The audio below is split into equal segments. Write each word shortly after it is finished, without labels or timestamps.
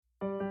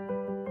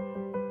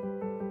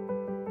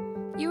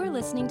You are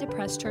listening to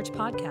Press Church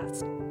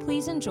Podcast.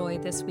 Please enjoy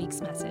this week's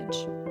message.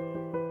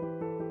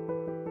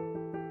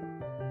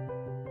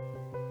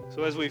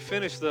 So as we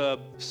finish the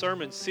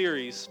sermon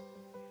series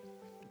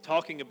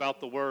talking about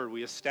the Word,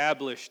 we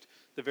established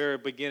at the very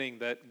beginning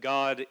that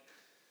God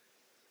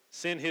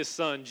sent His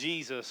Son,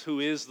 Jesus, who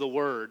is the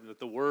Word, that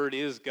the Word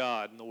is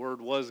God, and the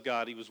Word was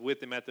God. He was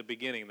with Him at the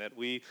beginning, that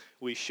we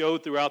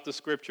showed throughout the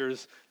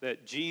Scriptures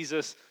that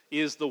Jesus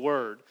is the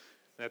Word,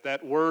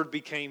 that Word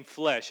became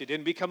flesh. It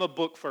didn't become a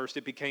book first,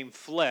 it became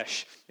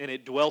flesh, and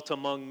it dwelt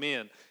among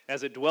men.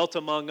 As it dwelt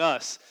among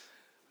us,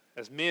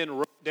 as men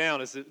wrote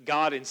down, as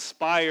God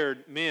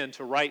inspired men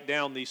to write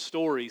down these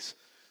stories,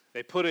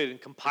 they put it and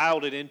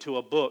compiled it into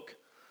a book.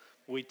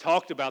 We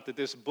talked about that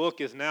this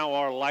book is now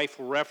our life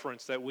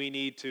reference that we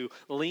need to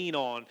lean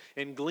on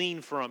and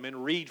glean from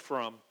and read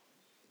from.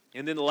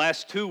 And then the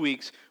last 2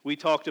 weeks, we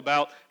talked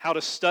about how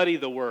to study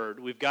the Word.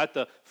 We've got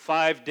the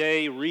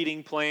 5-day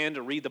reading plan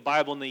to read the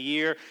Bible in the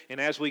year.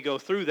 And as we go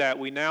through that,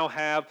 we now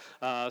have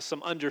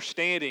some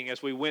understanding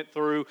as we went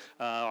through.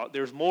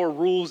 There's more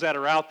rules that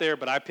are out there,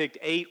 but I picked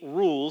 8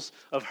 rules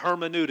of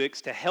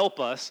hermeneutics to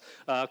help us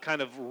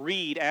kind of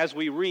read as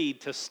we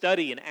read, to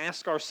study and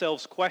ask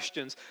ourselves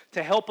questions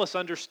to help us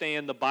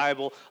understand the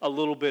Bible a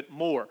little bit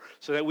more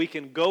so that we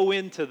can go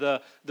into the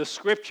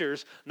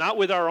Scriptures, not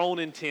with our own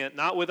intent,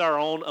 not with our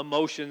own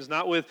emotions,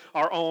 not with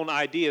our own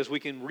ideas. We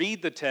can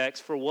read the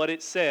text for what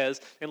it says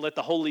and let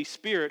the Holy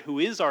Spirit, who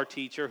is our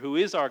teacher, who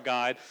is our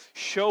guide,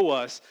 show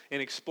us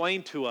and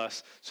explain to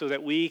us so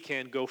that we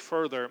can go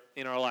further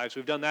in our lives.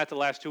 We've done that the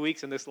last 2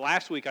 weeks, and this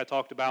last week I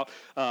talked about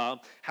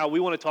how we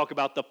want to talk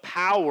about the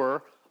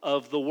power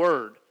of the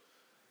Word.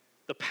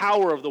 The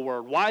power of the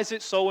Word. Why is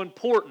it so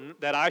important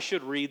that I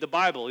should read the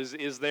Bible?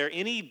 Is there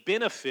any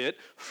benefit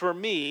for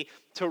me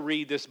to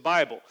read this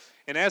Bible?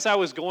 And as I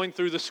was going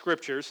through the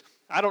Scriptures,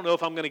 I don't know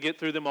if I'm going to get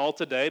through them all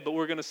today, but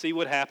we're going to see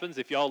what happens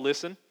if y'all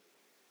listen.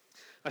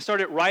 I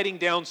started writing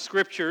down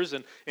Scriptures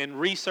and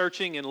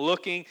researching and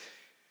looking,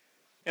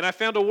 and I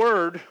found a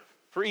word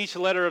for each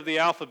letter of the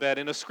alphabet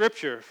and a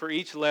Scripture for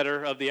each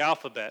letter of the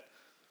alphabet.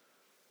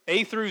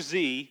 A through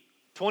Z,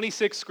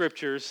 26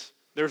 Scriptures.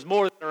 There's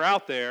more that are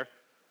out there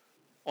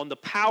on the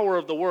power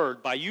of the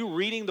Word, by you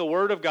reading the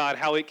Word of God,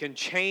 how it can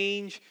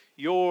change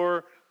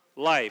your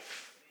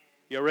life.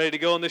 You ready to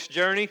go on this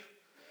journey?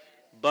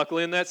 Buckle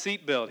in that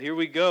seatbelt. Here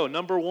we go.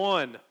 Number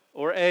 1,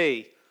 or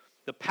A,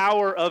 the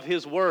power of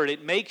His Word.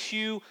 It makes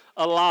you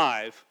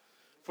alive.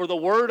 For the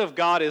Word of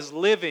God is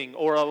living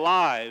or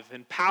alive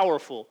and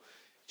powerful,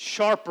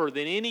 sharper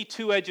than any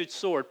two-edged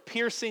sword,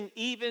 piercing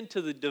even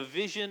to the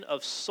division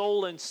of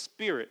soul and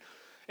spirit,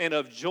 and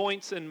of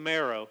joints and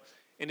marrow,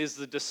 and is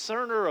the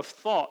discerner of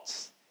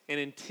thoughts and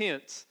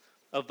intents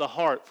of the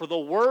heart. For the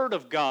Word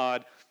of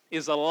God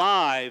is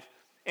alive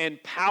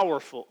and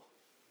powerful.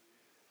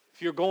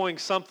 If you're going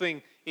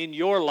something in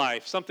your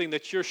life, something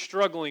that you're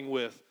struggling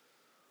with,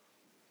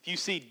 if you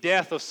see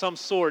death of some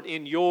sort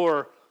in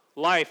your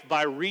life,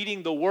 by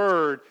reading the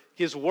Word,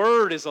 His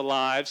Word is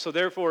alive, so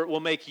therefore it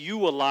will make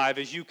you alive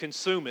as you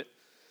consume it.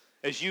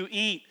 As you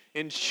eat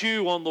and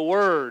chew on the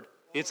Word,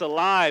 it's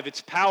alive,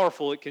 it's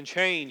powerful, it can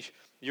change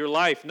your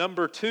life.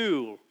 Number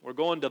 2, we're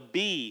going to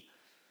B.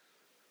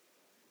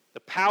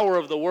 The power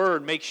of the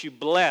Word makes you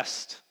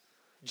blessed.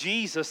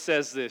 Jesus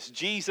says this.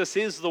 Jesus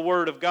is the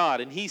Word of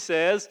God. And He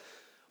says,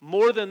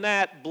 more than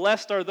that,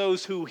 blessed are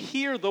those who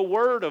hear the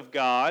Word of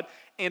God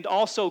and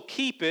also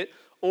keep it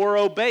or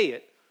obey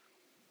it.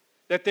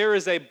 That there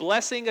is a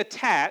blessing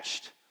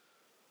attached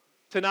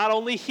to not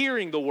only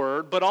hearing the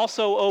Word, but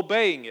also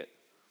obeying it.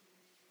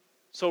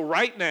 So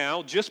right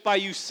now, just by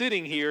you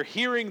sitting here,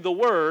 hearing the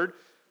Word,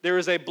 there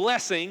is a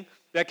blessing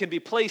that can be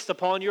placed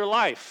upon your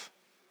life.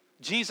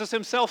 Jesus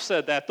Himself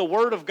said that. The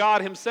Word of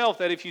God Himself,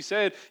 that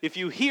if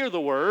you hear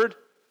the Word,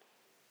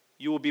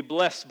 you will be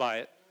blessed by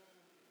it.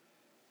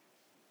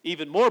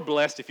 Even more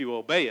blessed if you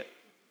obey it.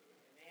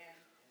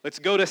 Let's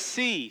go to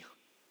C.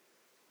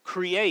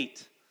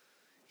 Create.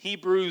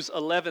 Hebrews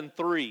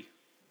 11:3.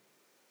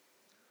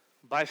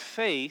 By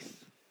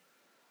faith,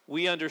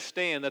 we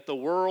understand that the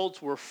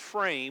worlds were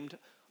framed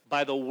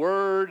by the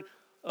Word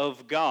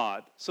of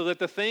God, so that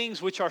the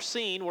things which are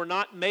seen were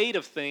not made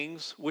of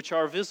things which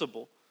are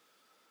visible.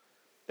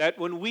 That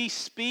when we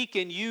speak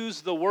and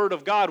use the Word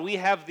of God, we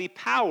have the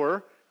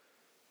power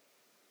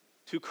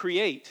to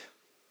create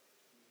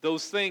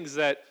those things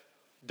that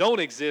don't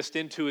exist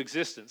into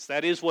existence.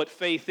 That is what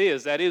faith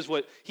is. That is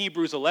what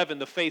Hebrews 11,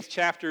 the faith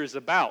chapter, is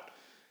about.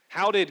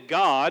 How did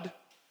God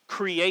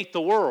create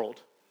the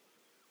world?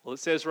 Well, it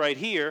says right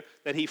here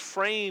that He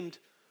framed,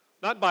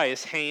 not by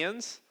His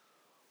hands,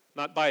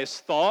 not by His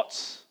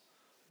thoughts,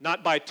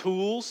 not by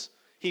tools.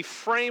 He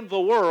framed the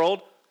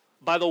world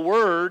by the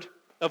Word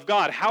of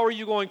God. How are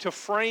you going to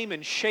frame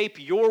and shape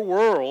your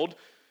world,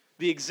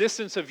 the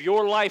existence of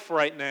your life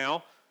right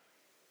now?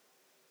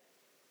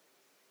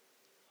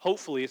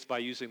 Hopefully it's by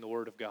using the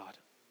Word of God.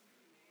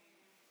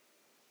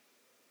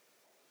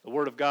 The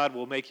Word of God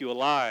will make you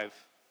alive,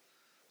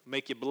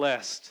 make you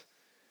blessed.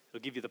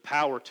 It'll give you the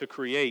power to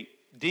create.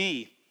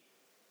 D,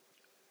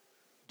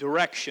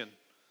 direction.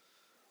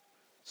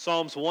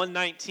 Psalms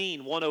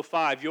 119,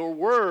 105, your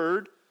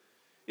word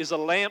is a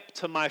lamp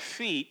to my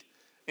feet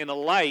and a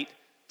light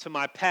to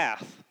my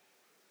path.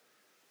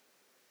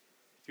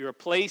 If you're a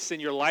place in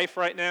your life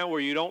right now where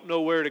you don't know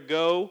where to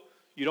go,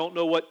 you don't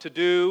know what to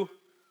do,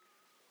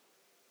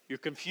 you're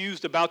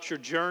confused about your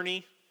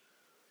journey,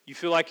 you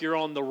feel like you're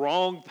on the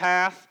wrong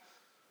path,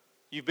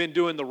 you've been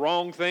doing the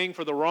wrong thing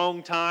for the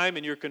wrong time,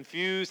 and you're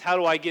confused, how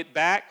do I get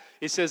back?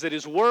 It says that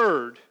His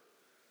Word,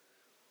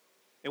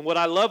 and what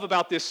I love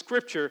about this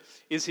scripture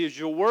is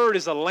your word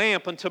is a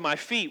lamp unto my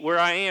feet where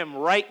I am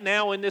right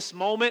now in this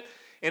moment,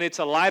 and it's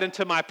a light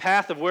unto my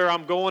path of where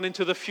I'm going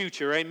into the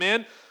future.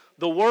 Amen?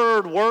 The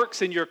word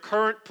works in your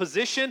current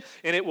position,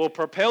 and it will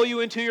propel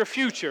you into your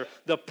future.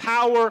 The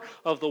power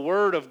of the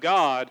word of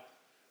God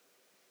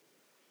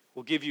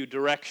will give you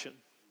direction.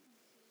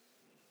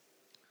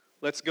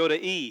 Let's go to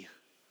E.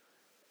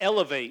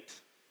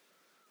 Elevate.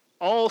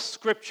 All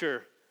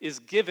scripture is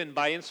given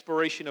by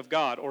inspiration of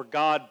God, or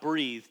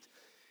God-breathed,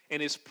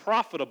 and is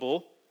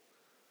profitable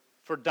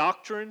for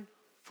doctrine,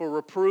 for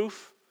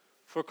reproof,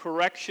 for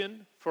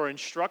correction, for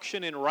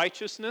instruction in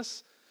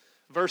righteousness.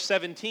 Verse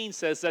 17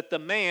 says that the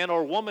man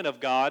or woman of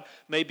God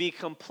may be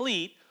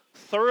complete,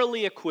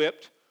 thoroughly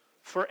equipped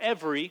for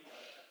every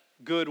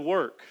good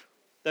work.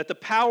 That the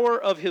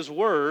power of His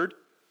Word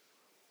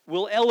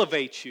will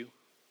elevate you,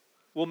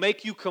 will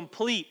make you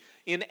complete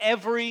in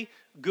every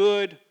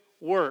good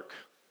work.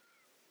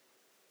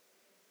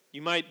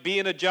 You might be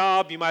in a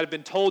job, you might have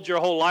been told your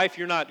whole life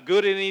you're not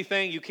good at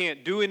anything, you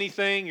can't do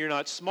anything, you're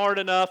not smart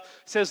enough.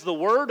 It says the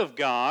Word of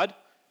God,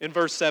 in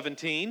verse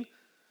 17,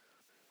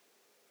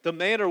 the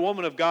man or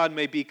woman of God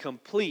may be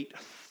complete,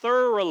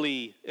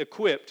 thoroughly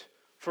equipped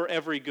for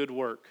every good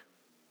work.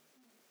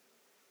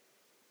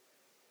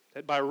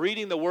 That by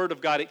reading the Word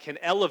of God, it can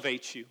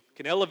elevate you,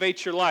 can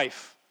elevate your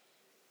life.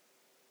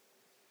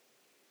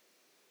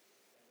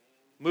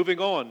 Moving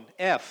on,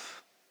 F.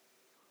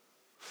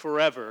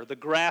 Forever. The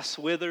grass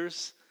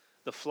withers,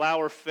 the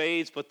flower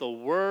fades, but the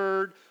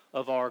word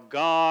of our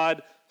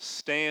God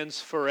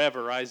stands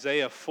forever.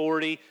 Isaiah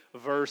 40,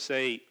 verse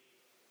 8.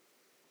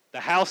 The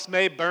house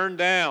may burn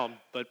down,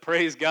 but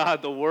praise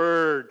God, the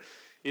word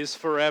is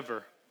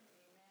forever.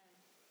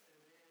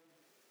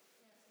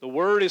 The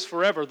word is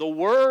forever. The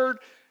word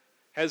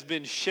has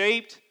been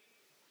shaped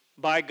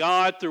by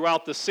God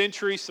throughout the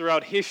centuries,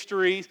 throughout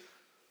history,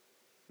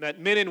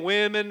 that men and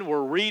women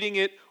were reading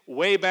it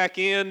way back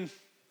in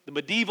the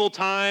medieval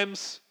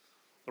times,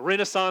 the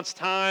Renaissance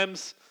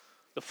times,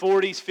 the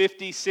 40s,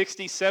 50s,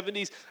 60s,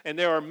 70s, and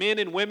there are men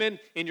and women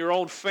in your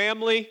own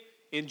family,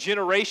 in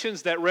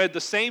generations that read the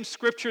same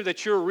scripture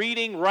that you're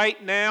reading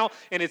right now,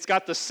 and it's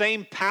got the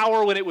same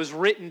power when it was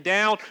written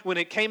down, when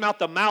it came out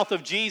the mouth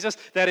of Jesus,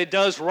 that it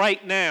does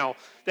right now.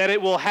 That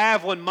it will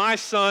have when my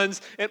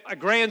sons and my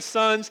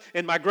grandsons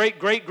and my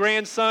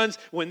great-great-grandsons,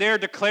 when they're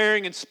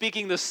declaring and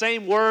speaking the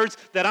same words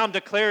that I'm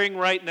declaring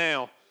right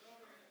now.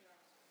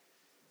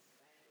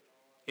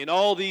 In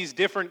all these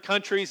different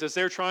countries, as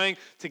they're trying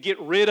to get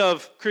rid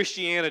of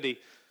Christianity,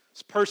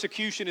 as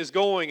persecution is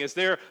going, as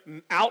they're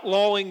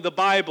outlawing the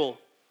Bible,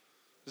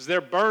 as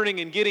they're burning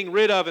and getting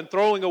rid of and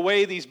throwing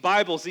away these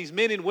Bibles, these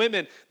men and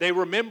women,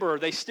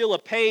 they steal a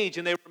page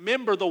and they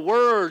remember the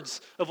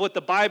words of what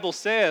the Bible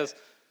says.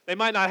 They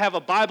might not have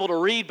a Bible to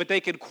read, but they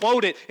can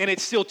quote it, and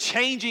it's still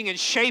changing and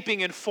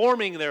shaping and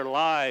forming their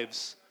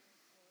lives.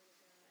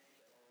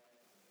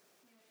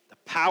 The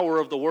power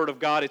of the Word of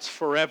God, it's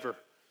forever.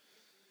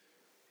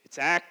 It's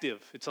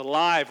active. It's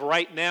alive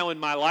right now in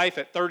my life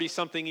at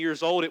 30-something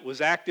years old. It was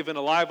active and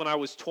alive when I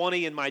was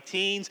 20 in my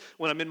teens,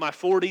 when I'm in my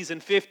 40s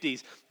and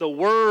 50s. The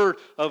Word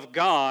of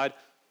God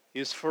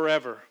is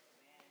forever.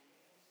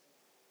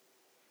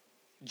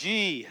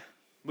 G,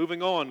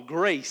 moving on,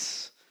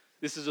 grace.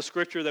 This is a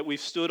scripture that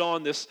we've stood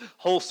on this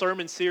whole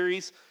sermon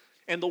series.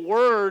 And the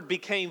Word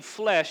became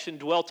flesh and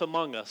dwelt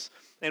among us.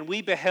 And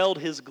we beheld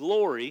His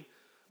glory,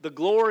 the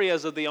glory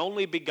as of the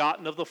only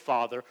begotten of the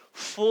Father,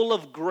 full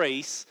of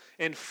grace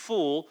and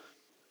full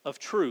of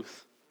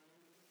truth.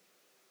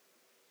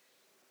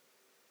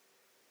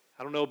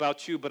 I don't know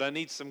about you, but I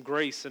need some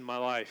grace in my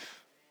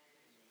life.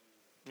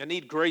 I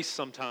need grace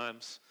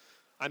sometimes.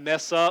 I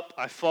mess up,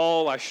 I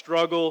fall, I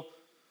struggle,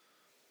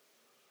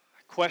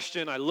 I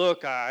question, I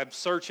look, I'm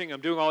searching,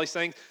 I'm doing all these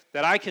things,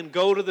 that I can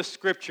go to the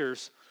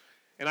Scriptures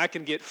and I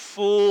can get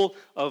full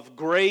of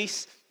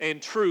grace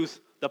and truth,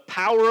 the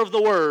power of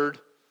the Word,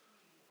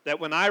 that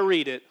when I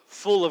read it,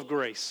 full of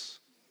grace,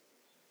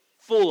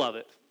 full of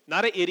it.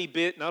 Not an itty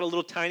bit, not a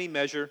little tiny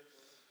measure,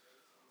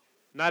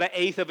 not an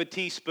eighth of a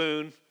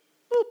teaspoon,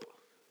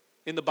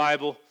 in the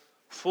Bible,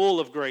 full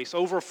of grace,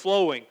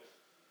 overflowing.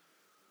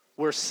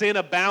 Where sin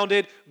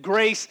abounded,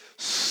 grace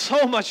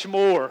so much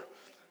more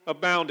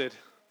abounded.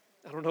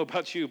 I don't know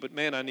about you, but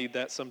man, I need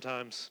that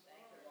sometimes.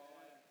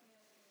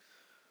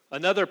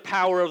 Another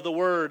power of the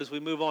Word as we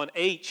move on.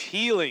 H,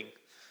 healing.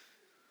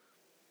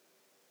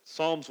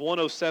 Psalms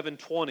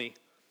 107:20.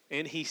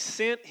 And He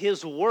sent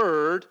His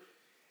word,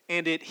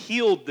 and it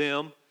healed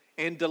them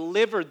and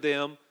delivered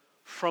them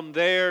from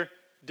their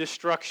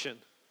destruction.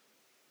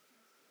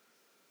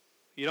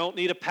 You don't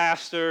need a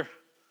pastor.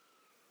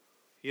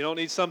 You don't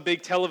need some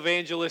big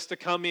televangelist to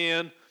come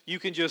in. You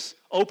can just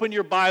open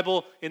your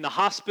Bible in the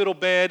hospital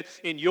bed,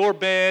 in your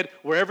bed,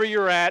 wherever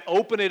you're at,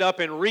 open it up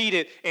and read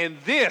it, and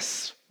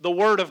this, the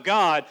Word of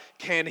God,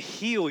 can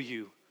heal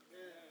you.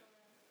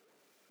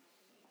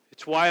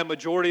 It's why a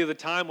majority of the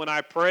time when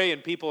I pray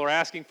and people are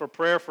asking for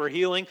prayer for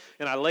healing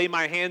and I lay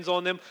my hands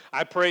on them,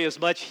 I pray as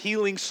much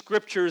healing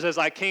scriptures as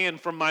I can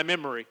from my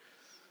memory.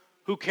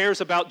 Who cares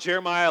about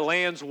Jeremiah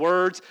Land's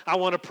words? I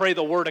want to pray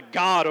the Word of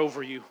God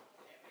over you.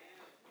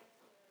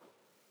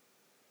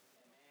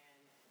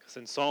 Because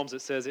in Psalms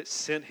it says it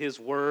sent His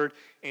Word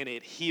and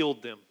it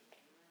healed them.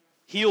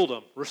 Healed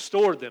them,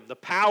 restored them. The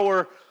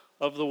power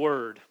of the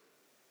Word.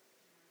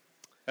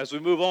 As we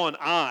move on,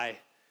 I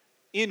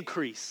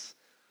increase.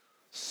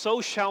 So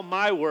shall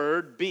my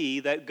word be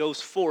that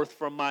goes forth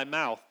from my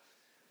mouth.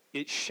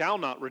 It shall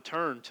not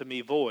return to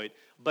me void,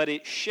 but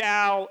it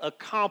shall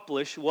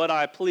accomplish what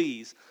I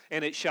please,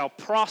 and it shall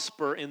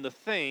prosper in the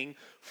thing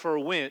for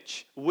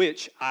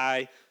which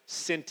I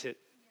sent it.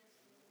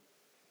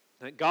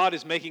 That God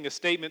is making a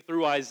statement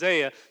through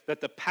Isaiah that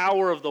the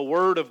power of the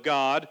Word of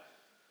God,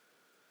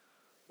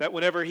 that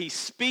whenever He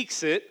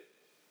speaks it,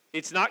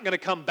 it's not going to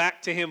come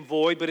back to Him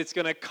void, but it's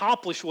going to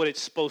accomplish what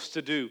it's supposed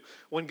to do.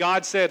 When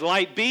God said,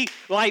 light be,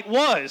 light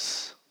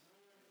was.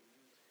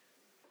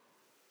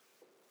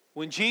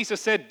 When Jesus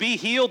said, be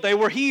healed, they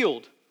were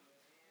healed.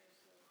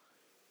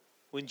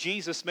 When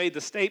Jesus made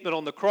the statement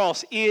on the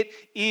cross, it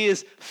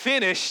is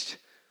finished,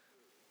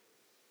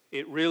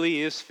 it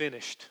really is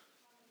finished.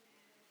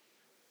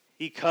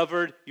 He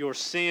covered your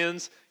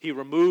sins. He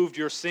removed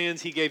your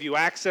sins. He gave you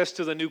access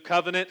to the new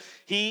covenant.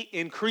 He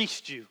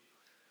increased you.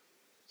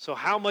 So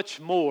how much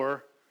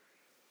more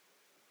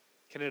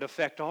can it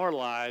affect our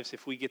lives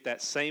if we get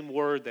that same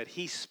word that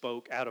He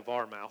spoke out of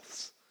our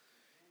mouths?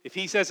 If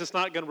He says it's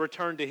not going to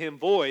return to Him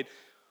void,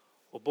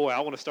 well, boy, I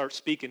want to start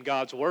speaking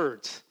God's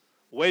words.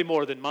 Way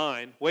more than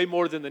mine. Way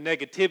more than the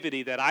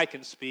negativity that I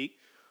can speak.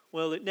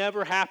 Well, it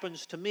never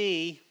happens to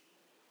me.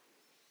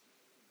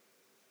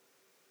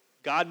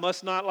 God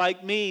must not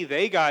like me.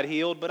 They got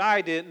healed, but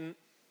I didn't.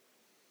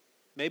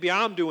 Maybe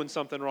I'm doing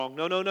something wrong.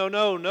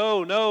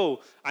 No.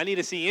 I need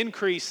to see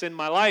increase in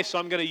my life, so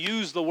I'm going to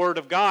use the Word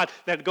of God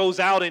that goes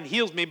out and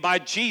heals me. By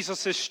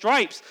Jesus'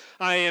 stripes,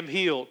 I am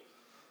healed.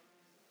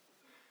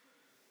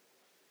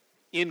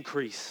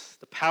 Increase.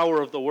 The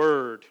power of the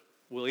Word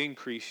will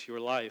increase your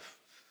life.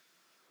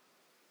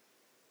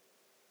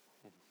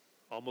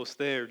 Almost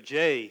there.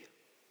 J.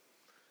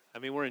 I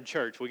mean, we're in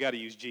church. We got to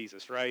use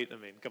Jesus, right? I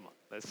mean, come on.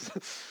 That's...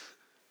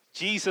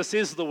 Jesus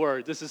is the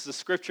Word. This is the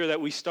scripture that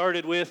we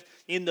started with.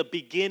 In the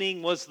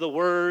beginning was the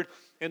Word,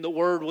 and the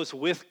Word was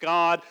with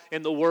God,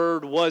 and the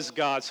Word was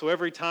God. So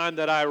every time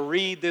that I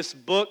read this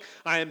book,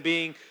 I am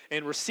being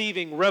and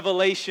receiving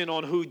revelation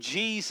on who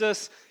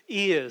Jesus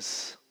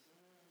is.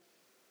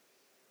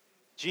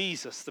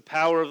 Jesus, the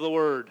power of the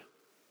Word.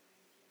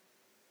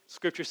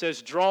 Scripture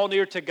says, draw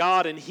near to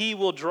God, and He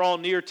will draw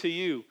near to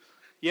you.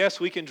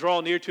 Yes, we can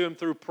draw near to Him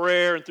through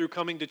prayer and through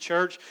coming to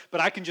church, but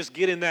I can just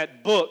get in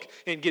that book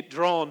and get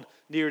drawn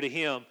near to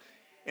Him.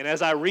 And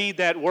as I read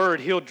that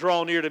word, He'll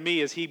draw near to me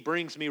as He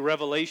brings me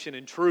revelation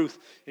and truth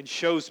and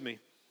shows me.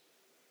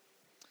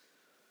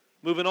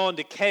 Moving on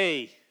to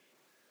K.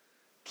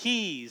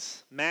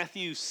 Keys.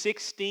 Matthew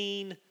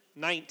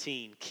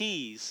 16:19.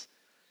 Keys.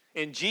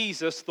 And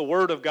Jesus, the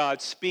Word of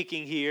God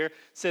speaking here,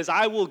 says,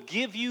 I will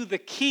give you the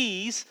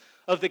keys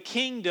of the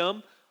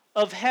kingdom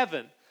of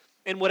heaven.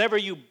 And whatever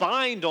you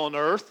bind on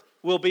earth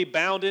will be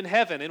bound in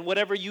heaven. And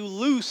whatever you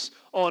loose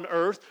on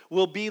earth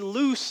will be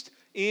loosed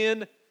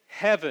in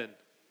heaven.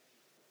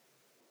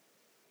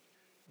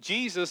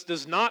 Jesus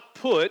does not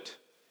put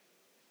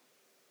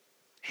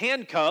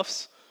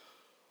handcuffs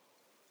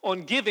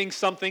on giving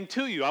something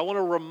to you. I want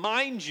to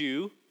remind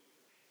you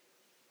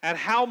at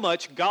how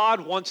much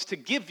God wants to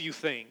give you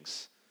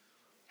things.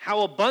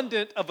 How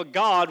abundant of a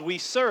God we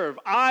serve.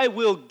 I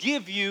will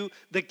give you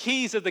the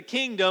keys of the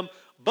kingdom,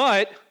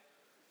 but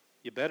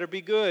you better be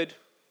good.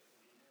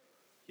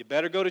 You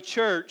better go to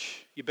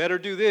church. You better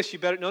do this.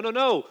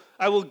 No.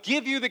 I will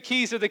give you the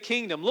keys of the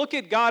kingdom. Look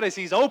at God as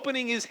He's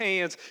opening His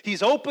hands.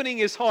 He's opening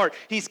His heart.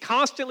 He's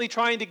constantly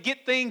trying to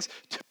get things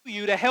to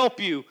you to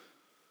help you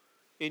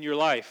in your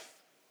life.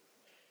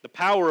 The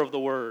power of the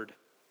Word.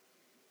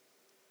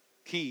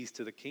 Keys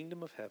to the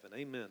kingdom of heaven.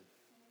 Amen.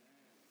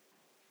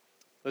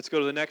 Let's go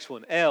to the next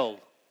one. L.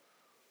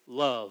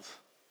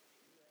 Love.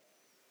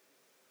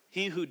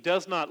 He who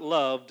does not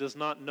love does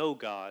not know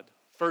God.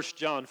 1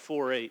 John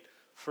 4:8.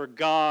 For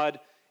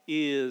God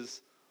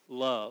is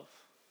love.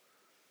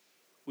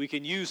 We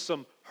can use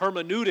some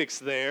hermeneutics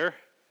there,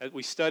 as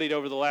we studied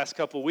over the last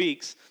couple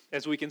weeks,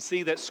 as we can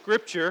see that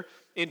Scripture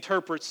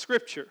interprets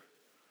Scripture.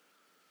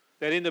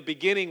 That in the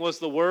beginning was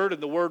the Word,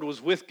 and the Word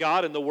was with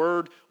God, and the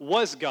Word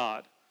was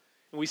God.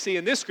 And we see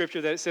in this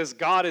Scripture that it says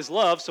God is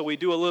love, so we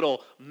do a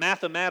little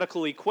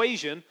mathematical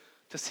equation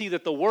to see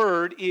that the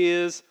Word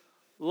is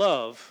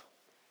love.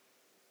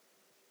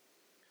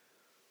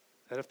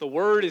 That if the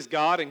Word is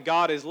God and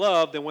God is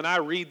love, then when I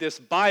read this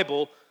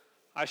Bible,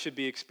 I should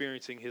be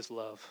experiencing his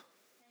love.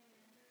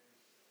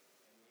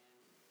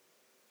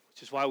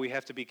 Which is why we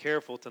have to be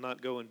careful to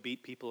not go and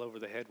beat people over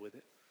the head with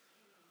it.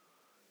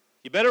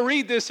 You better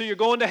read this or you're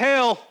going to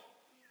hell.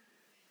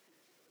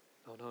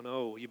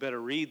 No. You better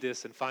read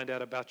this and find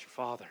out about your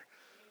Father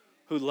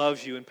who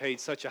loves you and paid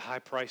such a high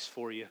price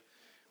for you.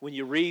 When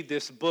you read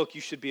this book,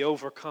 you should be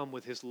overcome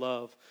with his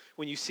love.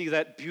 When you see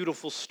that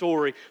beautiful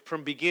story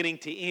from beginning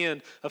to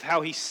end of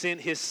how he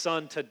sent his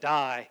son to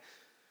die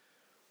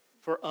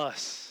for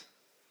us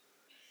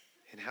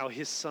and how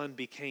his son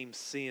became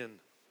sin,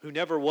 who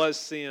never was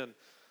sin,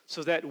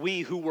 so that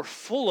we who were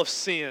full of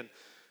sin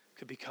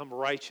could become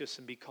righteous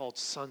and be called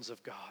sons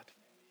of God.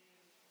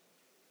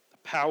 The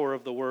power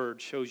of the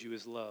word shows you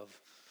his love.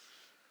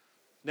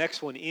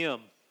 Next one,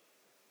 M,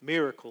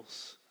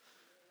 miracles.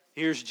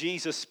 Here's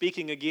Jesus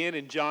speaking again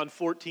in John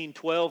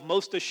 14:12.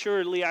 Most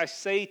assuredly I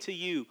say to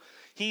you,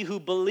 he who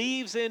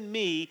believes in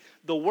me,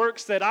 the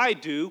works that I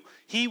do,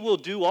 he will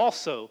do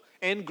also.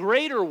 And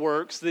greater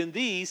works than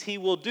these he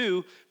will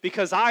do,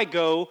 because I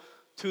go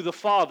to the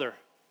Father.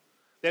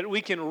 That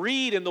we can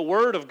read in the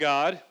Word of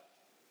God.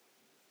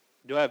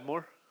 Do I have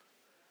more?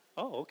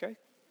 Oh, okay.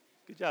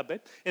 Good job,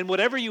 babe. And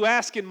whatever you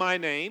ask in my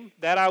name,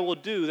 that I will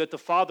do, that the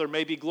Father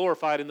may be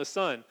glorified in the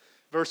Son.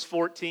 Verse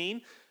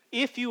 14,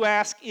 if you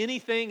ask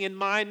anything in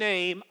my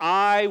name,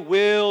 I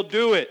will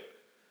do it.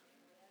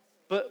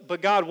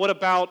 But God, what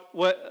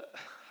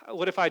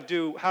if I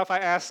do? How if I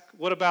ask,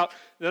 what about?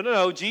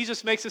 No.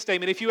 Jesus makes a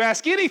statement. If you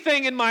ask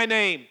anything in my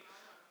name,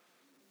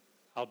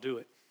 I'll do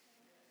it.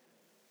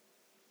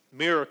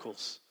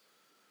 Miracles.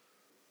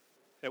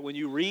 That when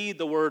you read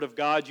the Word of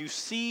God, you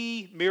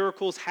see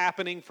miracles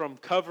happening from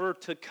cover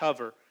to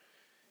cover.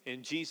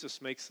 And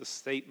Jesus makes the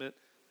statement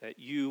that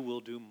you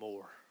will do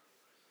more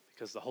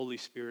because the Holy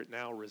Spirit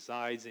now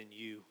resides in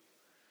you.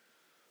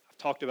 I've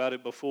talked about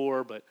it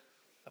before, but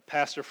a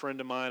pastor friend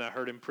of mine, I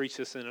heard him preach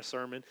this in a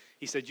sermon.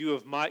 He said,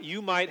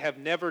 you might have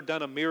never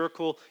done a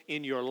miracle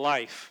in your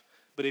life,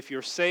 but if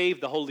you're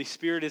saved, the Holy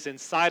Spirit is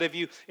inside of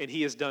you, and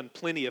he has done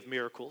plenty of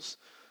miracles.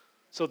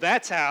 So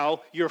that's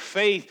how your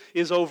faith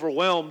is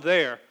overwhelmed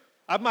there.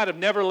 I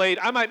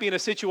might be in a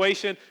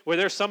situation where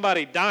there's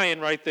somebody dying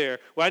right there,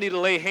 where I need to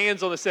lay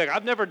hands on the sick.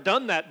 I've never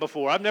done that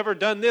before. I've never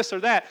done this or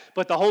that.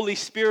 But the Holy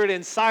Spirit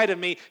inside of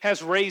me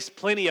has raised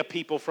plenty of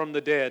people from the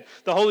dead.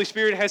 The Holy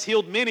Spirit has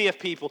healed many of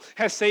people,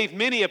 has saved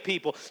many of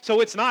people. So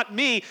it's not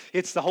me,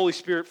 it's the Holy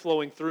Spirit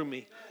flowing through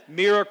me.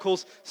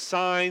 Miracles,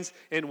 signs,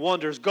 and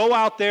wonders. Go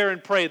out there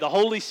and pray. The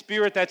Holy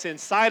Spirit that's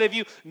inside of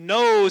you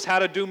knows how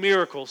to do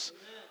miracles.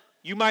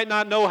 You might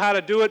not know how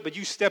to do it, but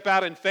you step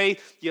out in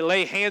faith, you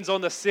lay hands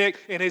on the sick,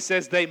 and it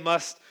says they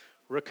must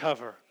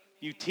recover.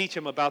 You teach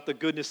them about the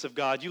goodness of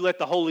God. You let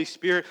the Holy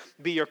Spirit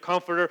be your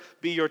comforter,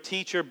 be your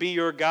teacher, be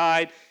your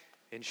guide,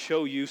 and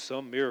show you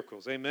some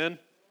miracles. Amen?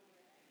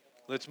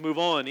 Let's move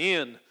on.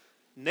 In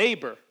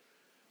neighbor.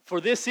 For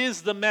this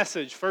is the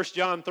message, 1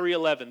 John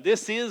 3:11.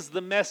 This is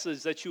the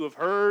message that you have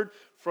heard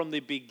from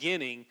the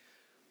beginning,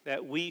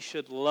 that we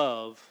should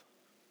love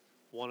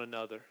one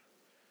another.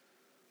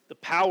 The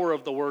power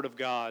of the Word of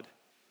God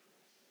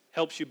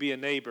helps you be a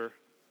neighbor,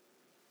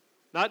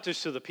 not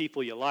just to the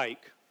people you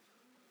like,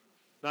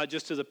 not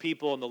just to the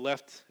people on the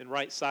left and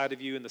right side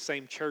of you in the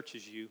same church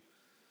as you,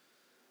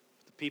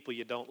 but the people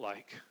you don't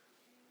like.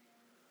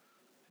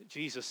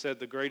 Jesus said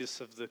the greatest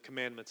of the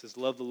commandments is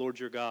love the Lord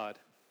your God.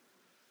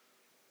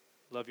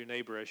 Love your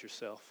neighbor as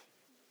yourself.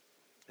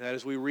 And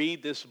as we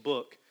read this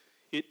book,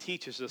 it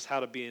teaches us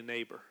how to be a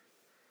neighbor,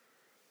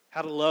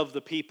 how to love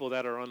the people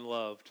that are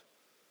unloved,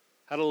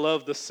 how to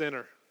love the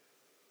sinner,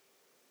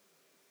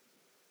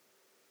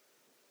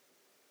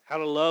 how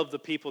to love the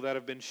people that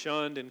have been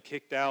shunned and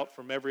kicked out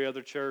from every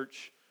other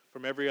church,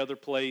 from every other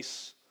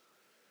place.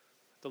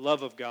 The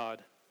love of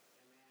God.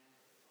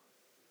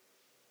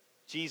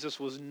 Jesus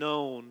was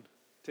known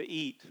to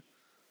eat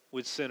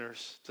with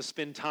sinners, to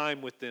spend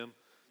time with them,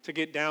 to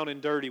get down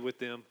and dirty with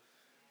them.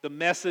 The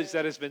message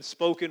that has been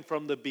spoken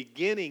from the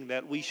beginning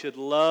that we should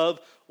love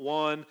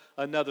one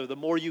another. The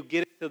more you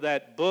get into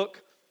that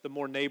book, the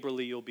more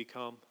neighborly you'll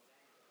become.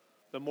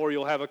 The more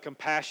you'll have a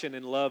compassion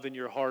and love in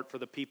your heart for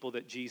the people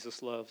that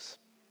Jesus loves.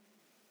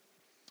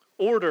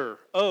 Order.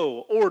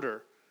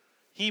 Order.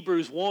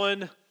 Hebrews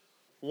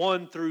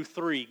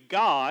 1:1-3.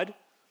 God,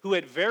 who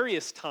at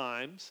various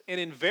times and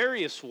in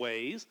various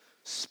ways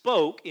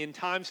spoke in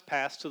times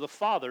past to the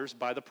fathers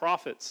by the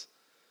prophets.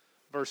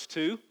 Verse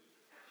 2.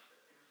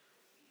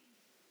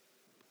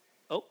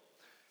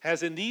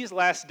 Has in these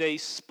last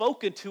days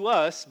spoken to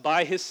us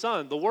by his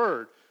Son, the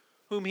Word,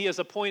 whom he has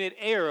appointed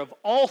heir of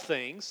all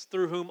things,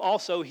 through whom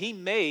also he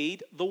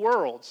made the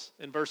worlds.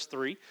 In verse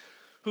 3,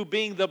 who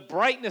being the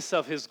brightness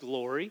of his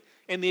glory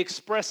and the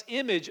express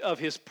image of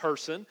his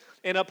person,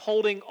 and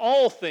upholding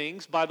all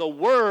things by the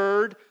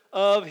word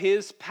of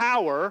his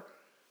power,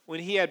 when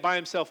he had by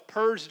himself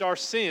purged our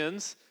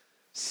sins,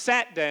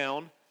 sat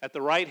down at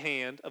the right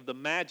hand of the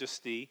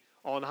majesty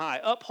on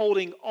high,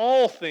 upholding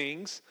all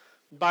things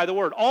by the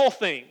word. All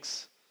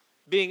things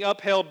being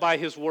upheld by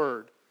his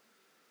word.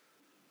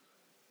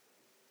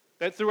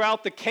 that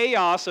throughout the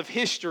chaos of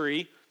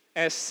history,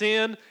 as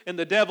sin and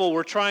the devil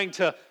were trying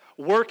to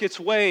work its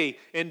way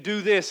and do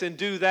this and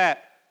do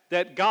that,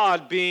 that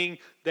God, being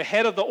the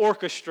head of the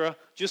orchestra,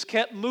 just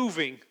kept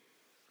moving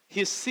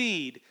His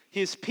seed,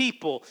 His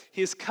people,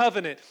 His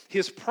covenant,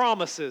 His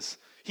promises.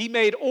 He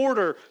made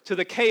order to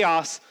the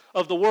chaos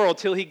of the world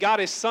till He got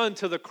His Son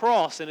to the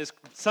cross, and His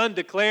Son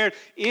declared,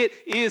 "It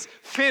is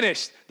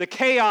finished." The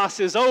chaos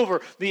is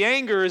over. The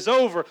anger is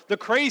over. The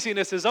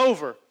craziness is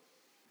over.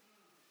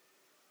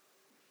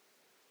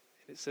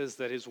 It says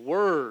that His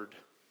Word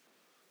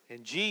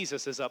and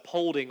Jesus is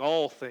upholding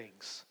all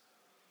things.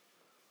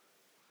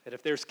 That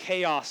if there's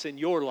chaos in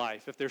your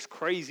life, if there's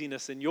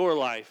craziness in your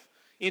life,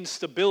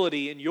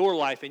 instability in your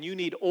life, and you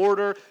need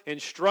order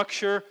and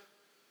structure,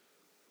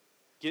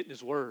 get in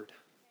His Word.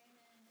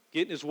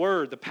 Get in His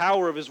Word. The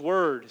power of His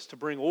Word is to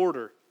bring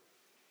order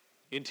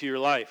into your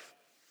life.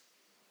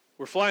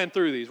 We're flying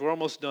through these. We're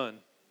almost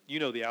done. You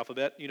know the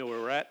alphabet. You know where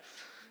we're at.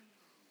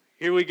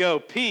 Here we go.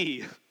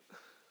 P.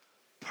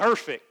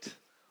 Perfect.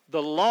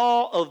 The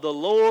law of the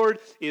Lord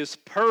is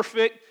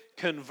perfect,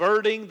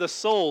 converting the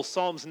soul.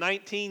 Psalms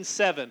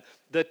 19:7.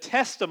 The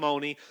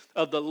testimony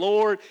of the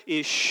Lord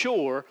is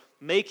sure,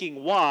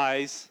 making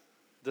wise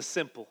the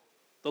simple.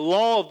 The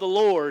law of the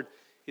Lord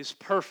is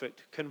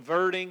perfect,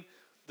 converting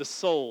the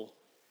soul.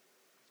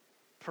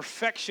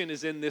 Perfection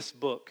is in this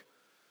book.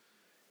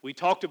 We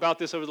talked about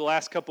this over the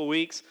last couple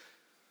weeks,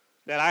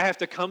 that I have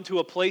to come to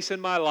a place in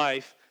my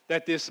life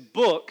that this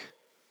book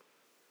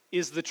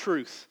is the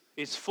truth.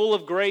 It's full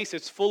of grace.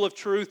 It's full of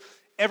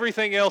truth.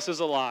 Everything else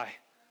is a lie.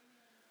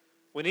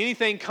 When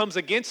anything comes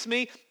against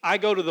me, I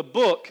go to the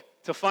book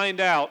to find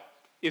out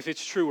if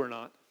it's true or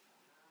not.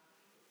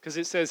 Because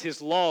it says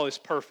His law is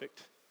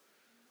perfect,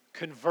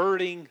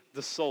 converting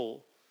the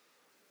soul.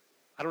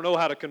 I don't know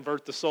how to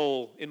convert the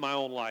soul in my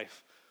own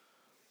life.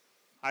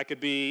 I could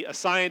be a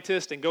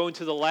scientist and go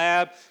into the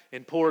lab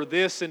and pour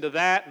this into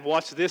that and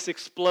watch this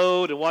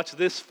explode and watch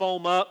this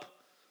foam up.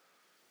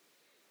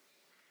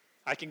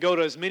 I can go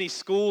to as many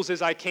schools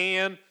as I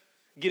can,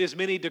 get as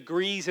many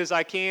degrees as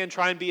I can,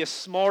 try and be as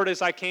smart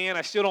as I can.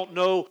 I still don't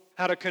know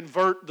how to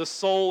convert the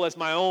soul as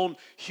my own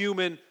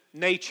human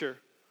nature.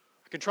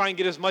 I can try and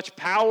get as much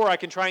power. I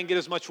can try and get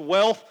as much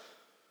wealth,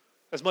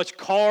 as much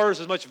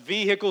cars, as much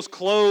vehicles,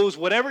 clothes,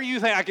 whatever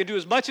you think. I can do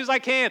as much as I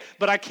can,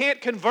 but I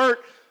can't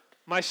convert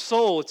my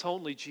soul. It's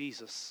only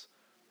Jesus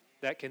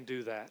that can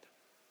do that.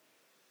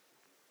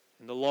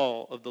 And the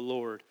law of the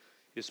Lord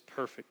is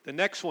perfect. The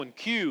next one,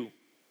 Q.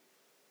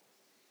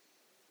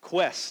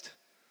 Quest.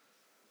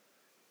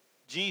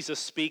 Jesus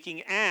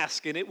speaking,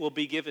 ask and it will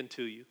be given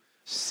to you.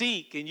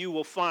 Seek and you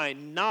will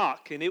find.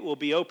 Knock and it will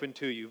be open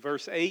to you.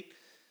 Verse 8.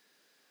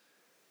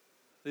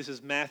 This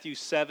is Matthew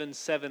 7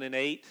 and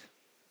 8.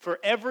 For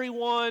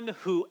everyone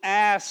who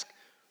asks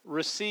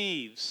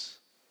receives.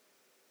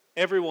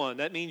 Everyone,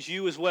 that means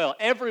you as well.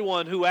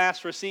 Everyone who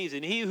asks receives,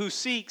 and he who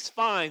seeks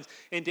finds,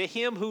 and to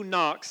him who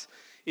knocks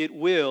it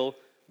will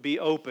be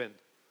open.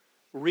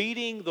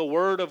 Reading the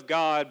Word of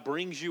God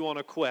brings you on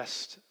a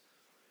quest.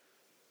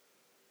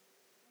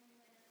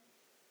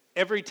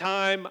 Every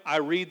time I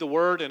read the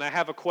Word and I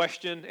have a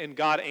question and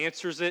God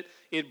answers it,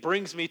 it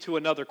brings me to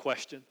another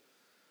question.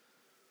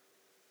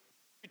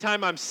 Every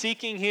time I'm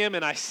seeking Him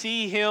and I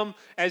see Him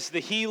as the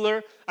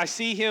healer, I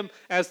see Him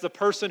as the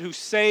person who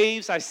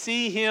saves, I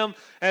see Him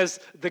as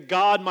the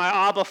God, my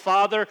Abba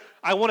Father,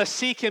 I want to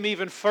seek Him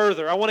even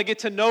further. I want to get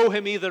to know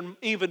Him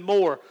even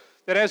more.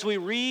 That as we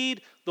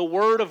read the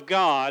Word of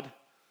God,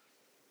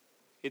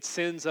 it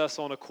sends us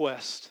on a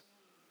quest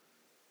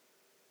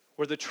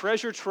where the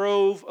treasure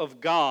trove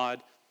of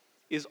God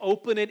is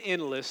open and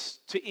endless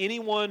to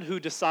anyone who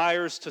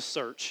desires to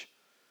search.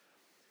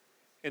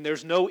 And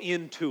there's no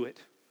end to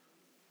it.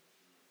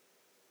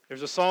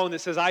 There's a song that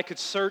says, I could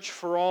search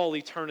for all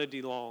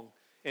eternity long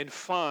and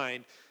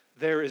find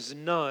there is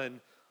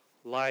none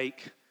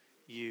like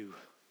you.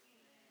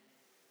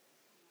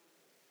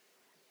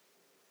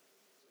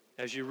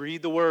 As you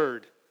read the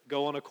Word,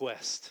 go on a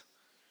quest.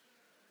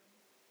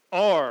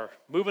 R,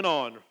 moving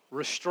on,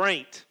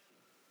 restraint.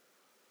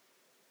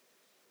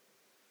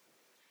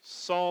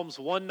 Psalms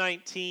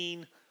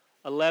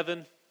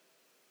 119:11.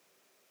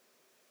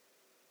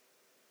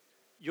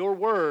 Your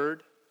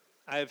word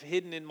I have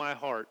hidden in my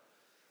heart,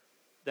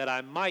 that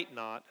I might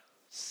not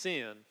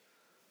sin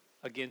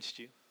against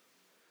you.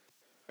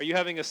 Are you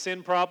having a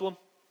sin problem?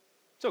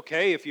 It's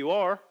okay if you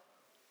are.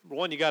 Number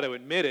one, you got to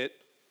admit it.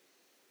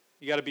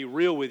 You got to be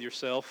real with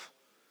yourself.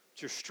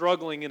 If you're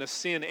struggling in a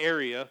sin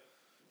area,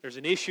 there's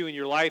an issue in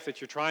your life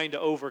that you're trying to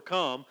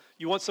overcome.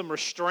 You want some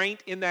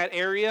restraint in that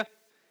area?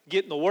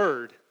 Get in the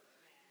Word.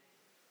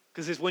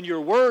 Because it's when your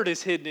Word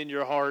is hidden in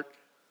your heart, it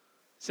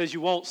says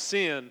you won't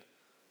sin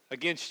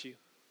against you.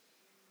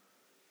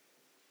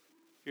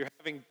 If you're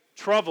having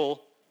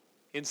trouble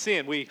in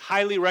sin, we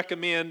highly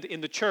recommend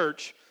in the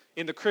church,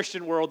 in the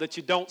Christian world, that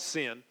you don't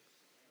sin.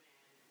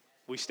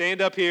 We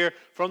stand up here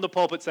from the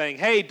pulpit saying,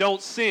 hey,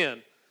 don't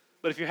sin.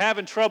 But if you're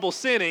having trouble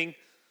sinning,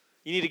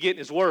 you need to get in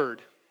His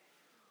Word.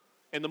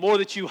 And the more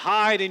that you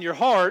hide in your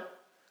heart,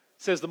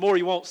 says the more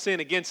you won't sin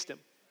against him.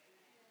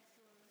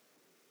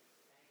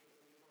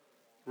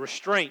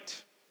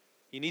 Restraint.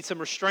 You need some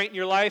restraint in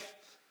your life?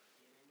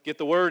 Get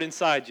the word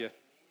inside you.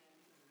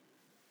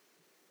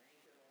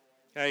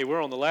 Hey,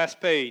 we're on the last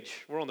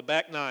page. We're on the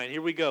back 9.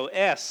 Here we go.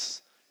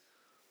 S,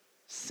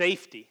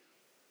 safety.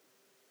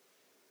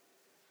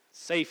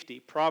 Safety.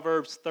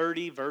 Proverbs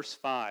 30, verse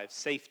 5.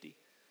 Safety.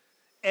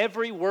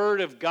 Every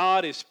word of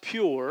God is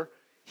pure.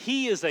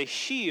 He is a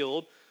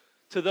shield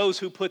to those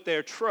who put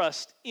their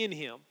trust in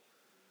him.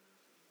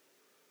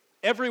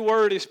 Every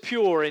word is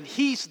pure, and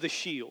he's the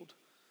shield.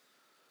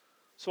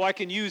 So I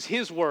can use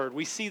his word.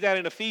 We see that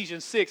in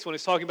Ephesians 6 when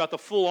it's talking about the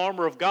full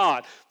armor of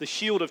God, the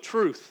shield of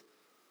truth.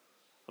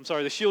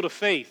 The shield of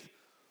faith.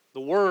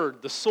 The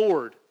word, the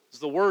sword, is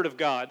the word of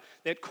God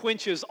that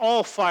quenches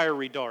all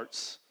fiery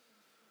darts.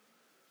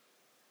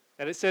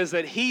 And it says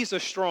that he's a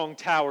strong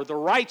tower. The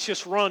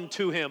righteous run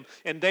to him,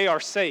 and they are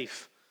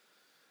safe.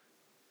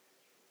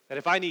 That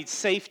if I need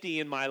safety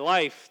in my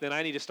life, then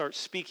I need to start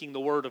speaking the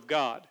word of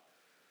God.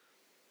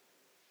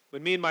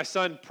 When me and my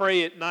son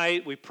pray at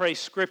night, we pray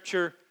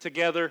scripture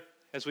together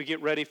as we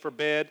get ready for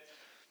bed.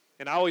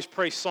 And I always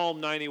pray Psalm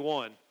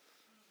 91.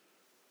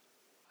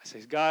 I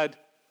say, God,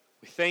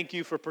 we thank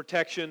you for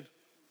protection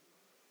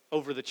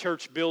over the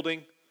church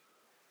building,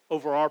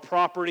 over our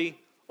property,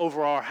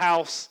 over our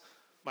house.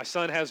 My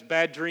son has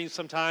bad dreams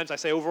sometimes. I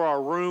say over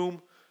our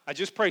room. I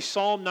just pray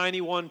Psalm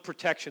 91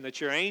 protection, that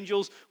your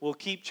angels will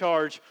keep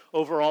charge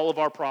over all of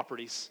our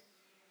properties.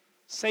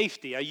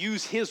 Safety. I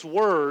use his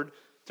word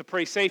to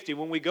pray safety.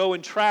 When we go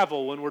and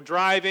travel, when we're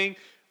driving,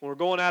 when we're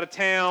going out of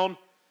town,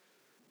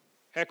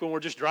 heck, when we're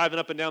just driving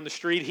up and down the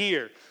street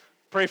here,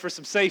 pray for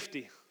some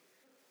safety.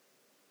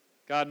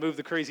 God, move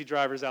the crazy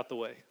drivers out the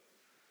way.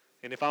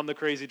 And if I'm the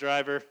crazy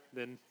driver,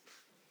 then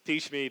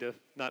teach me to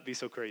not be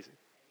so crazy.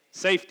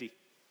 Safety.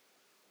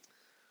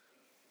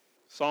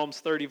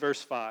 Psalms 30,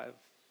 verse 5.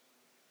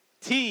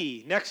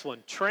 T, next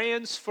one,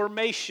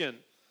 transformation.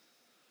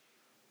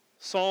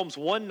 Psalms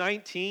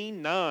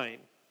 119:9.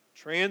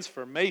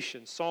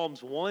 Transformation.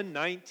 Psalms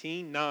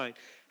 119:9.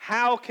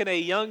 How can a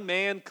young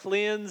man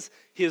cleanse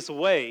his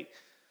way?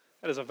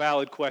 That is a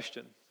valid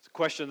question. It's a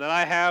question that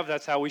I have.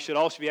 That's how we should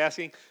also be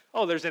asking.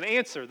 Oh, there's an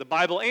answer. The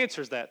Bible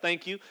answers that.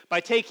 Thank you. By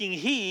taking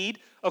heed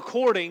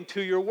according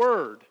to your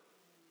word.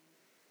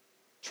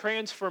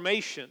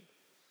 Transformation.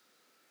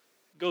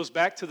 Goes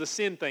back to the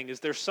sin thing. Is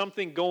there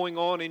something going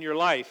on in your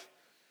life?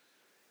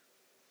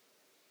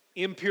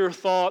 Impure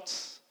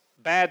thoughts,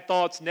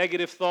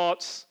 negative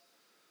thoughts,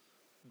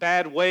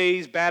 bad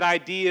ways, bad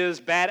ideas,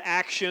 bad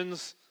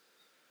actions.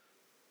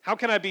 How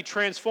can I be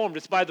transformed?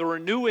 It's by the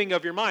renewing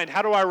of your mind.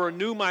 How do I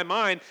renew my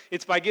mind?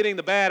 It's by getting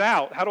the bad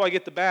out. How do I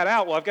get the bad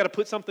out? Well, I've got to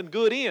put something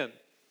good in.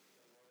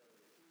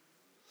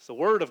 It's the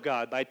word of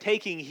God. By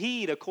taking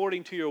heed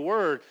according to your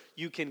word,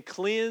 you can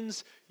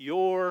cleanse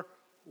your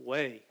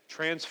way.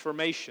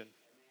 Transformation.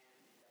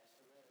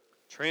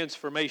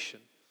 Transformation.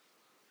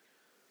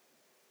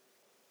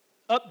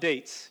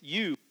 Updates.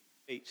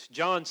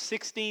 John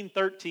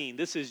 16:13.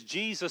 This is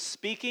Jesus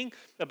speaking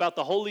about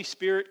the Holy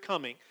Spirit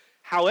coming.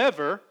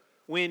 However,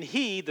 when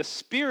he, the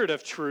Spirit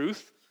of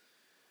truth,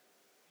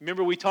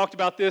 remember we talked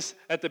about this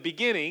at the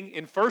beginning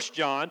in 1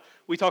 John,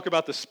 we talk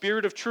about the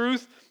Spirit of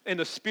truth and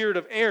the Spirit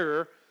of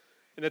error,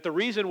 and that the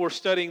reason we're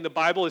studying the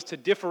Bible is to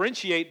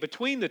differentiate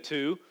between the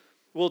two.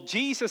 Well,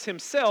 Jesus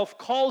himself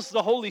calls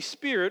the Holy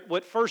Spirit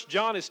what 1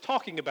 John is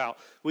talking about.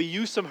 We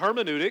use some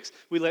hermeneutics.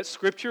 We let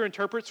Scripture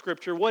interpret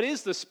Scripture. What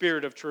is the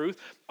Spirit of truth?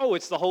 Oh,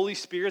 it's the Holy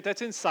Spirit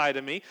that's inside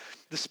of me.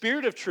 The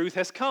Spirit of truth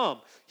has come.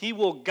 He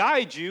will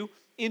guide you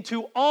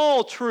into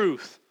all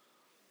truth.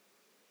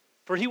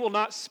 For he will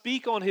not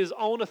speak on his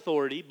own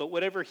authority, but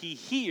whatever he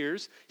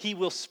hears, he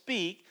will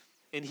speak,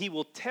 and he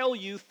will tell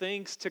you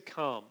things to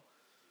come.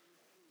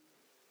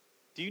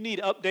 Do you need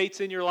updates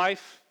in your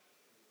life?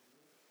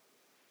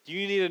 Do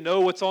you need to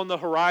know what's on the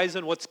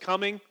horizon, what's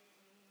coming?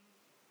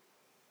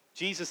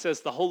 Jesus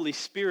says the Holy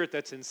Spirit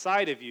that's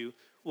inside of you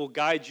will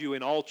guide you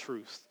in all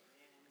truth.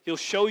 He'll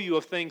show you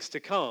of things to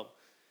come.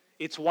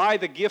 It's why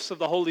the gifts of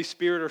the Holy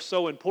Spirit are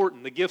so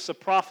important. The gifts of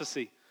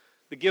prophecy,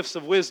 the gifts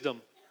of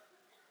wisdom.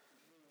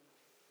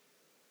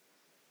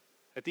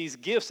 That these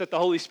gifts that the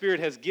Holy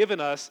Spirit has given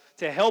us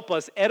to help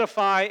us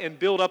edify and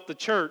build up the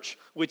church,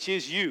 which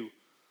is you.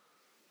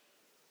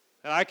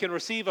 And I can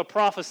receive a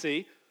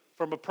prophecy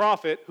from a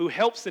prophet who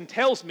helps and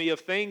tells me of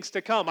things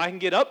to come. I can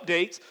get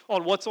updates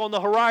on what's on the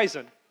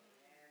horizon.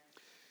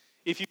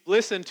 If you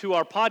listen to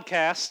our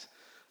podcast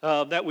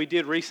that we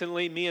did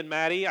recently, me and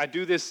Maddie, I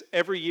do this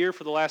every year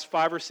for the last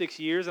 5 or 6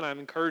 years, and I've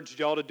encouraged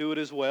y'all to do it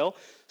as well.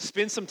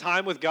 Spend some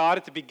time with God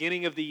at the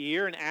beginning of the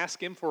year and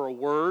ask Him for a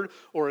word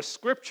or a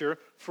scripture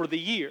for the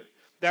year.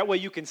 That way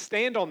you can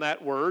stand on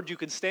that word, you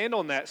can stand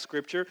on that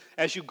scripture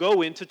as you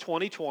go into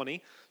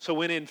 2020. So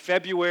when in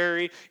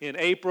February, in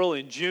April,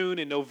 in June,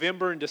 in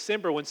November, and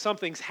December, when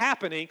something's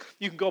happening,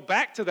 you can go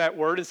back to that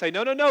word and say,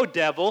 no,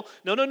 devil,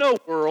 no,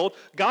 world.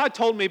 God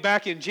told me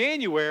back in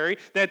January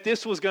that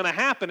this was going to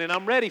happen, and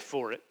I'm ready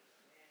for it.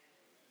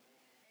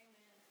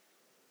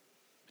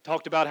 We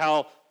talked about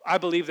how I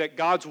believe that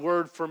God's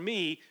word for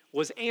me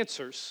was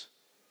answers.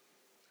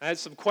 I had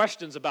some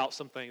questions about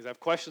some things. I have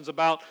questions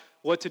about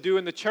what to do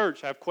in the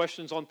church. I have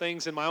questions on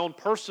things in my own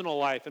personal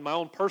life, in my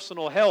own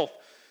personal health.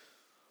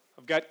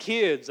 I've got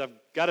kids. I've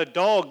got a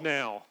dog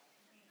now.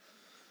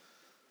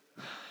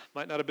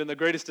 Might not have been the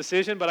greatest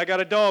decision, but I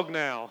got a dog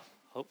now.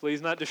 Hopefully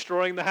he's not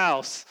destroying the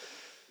house.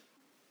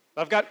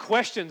 I've got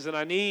questions and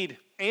I need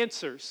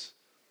answers.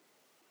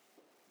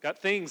 Got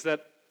things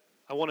that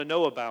I want to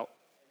know about.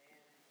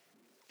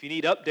 If you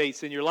need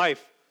updates in your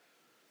life.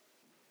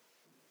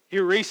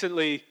 Here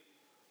recently,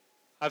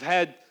 I've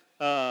had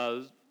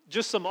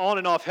just some on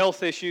and off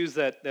health issues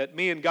that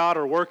me and God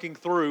are working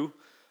through,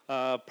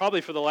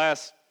 probably for the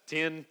last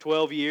 10,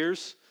 12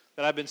 years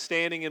that I've been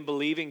standing and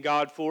believing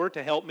God for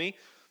to help me.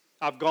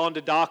 I've gone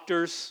to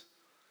doctors,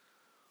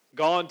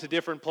 gone to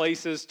different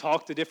places,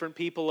 talked to different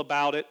people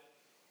about it,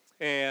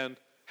 and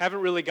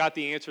haven't really got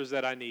the answers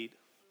that I need.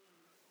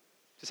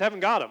 Just haven't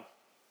got them.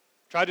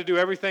 Tried to do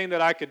everything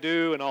that I could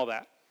do and all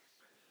that.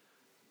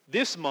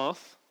 This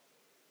month,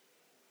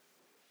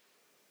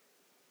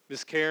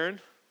 Miss Karen,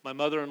 my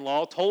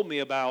mother-in-law, told me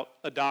about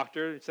a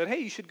doctor and said, hey,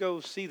 you should go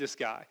see this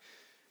guy.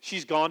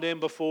 She's gone to him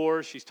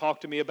before. She's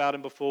talked to me about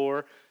him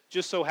before.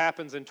 Just so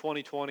happens in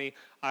 2020,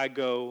 I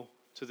go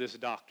to this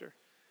doctor.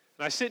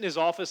 And I sit in his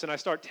office and I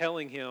start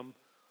telling him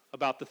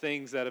about the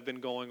things that have been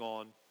going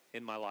on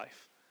in my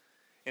life.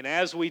 And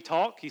as we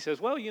talk, he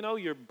says, well, you know,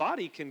 your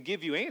body can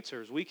give you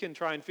answers. We can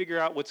try and figure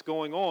out what's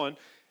going on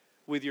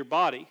with your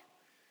body.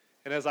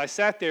 And as I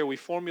sat there, we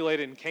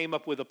formulated and came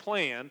up with a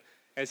plan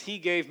as he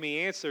gave me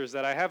answers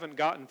that I haven't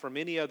gotten from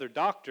any other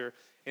doctor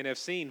and have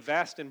seen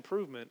vast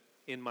improvement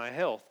in my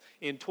health.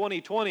 In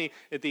 2020,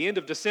 at the end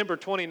of December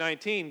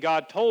 2019,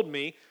 God told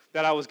me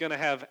that I was going to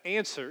have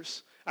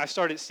answers. I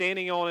started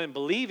standing on it and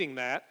believing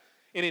that.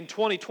 And in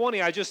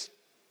 2020, I just,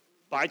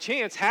 by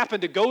chance,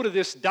 happened to go to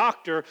this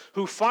doctor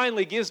who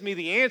finally gives me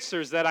the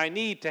answers that I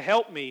need to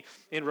help me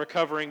in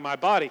recovering my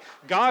body.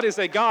 God is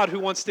a God who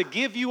wants to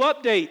give you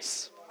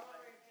updates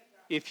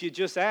if you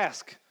just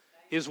ask.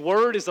 His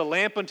word is a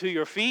lamp unto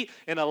your feet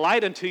and a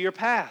light unto your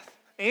path.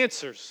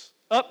 Answers,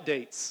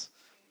 updates,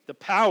 the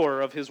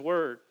power of his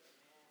word.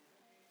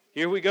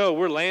 Here we go.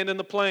 We're landing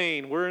the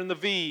plane. We're in the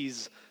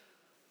V's.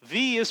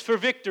 V is for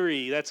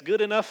victory. That's good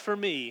enough for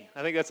me.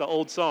 I think that's an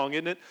old song,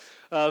 isn't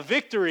it?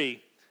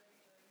 Victory.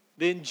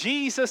 Then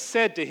Jesus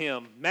said to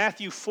him,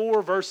 Matthew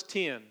 4, verse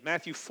 10.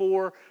 Matthew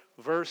 4,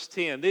 verse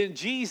 10. Then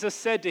Jesus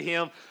said to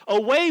him,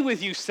 away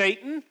with you,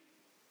 Satan.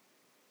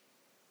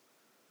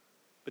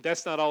 But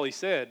that's not all he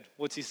said.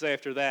 What's he say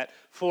after that?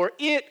 For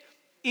it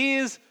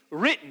is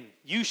written,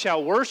 you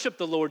shall worship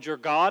the Lord your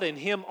God, and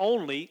him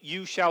only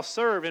you shall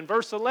serve. In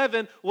verse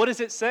 11, what does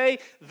it say?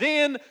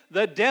 Then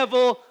the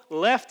devil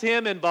left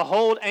him, and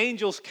behold,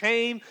 angels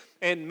came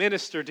and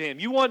ministered to him.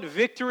 You want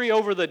victory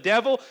over the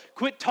devil?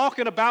 Quit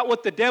talking about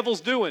what the devil's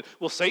doing.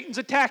 Well, Satan's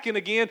attacking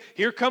again.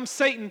 Here comes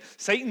Satan.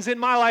 Satan's in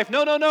my life.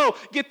 No.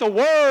 Get the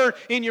word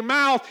in your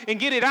mouth and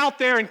get it out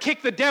there and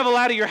kick the devil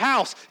out of your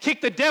house.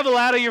 Kick the devil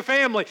out of your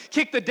family.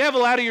 Kick the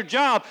devil out of your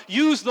job.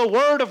 Use the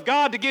word of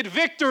God to get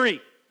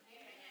victory.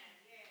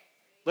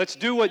 Let's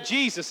do what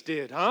Jesus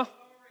did, huh?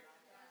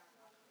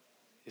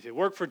 If it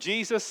worked for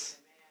Jesus,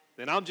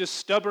 then I'm just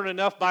stubborn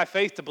enough by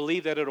faith to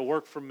believe that it'll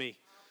work for me.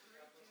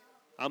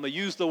 I'm going to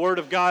use the word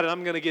of God and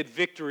I'm going to get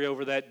victory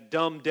over that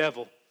dumb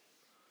devil.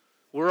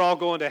 We're all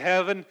going to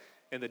heaven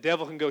and the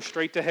devil can go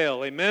straight to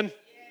hell. Amen?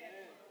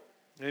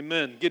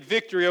 Amen. Get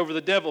victory over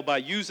the devil by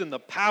using the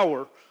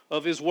power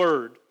of his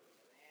word.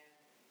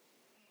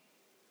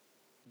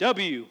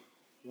 W,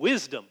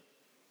 wisdom.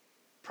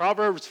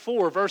 Proverbs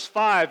 4, verse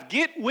 5,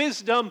 get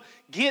wisdom,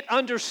 get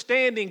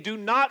understanding. Do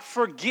not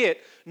forget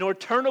nor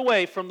turn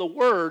away from the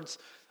words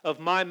of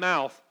my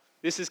mouth.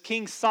 This is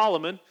King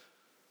Solomon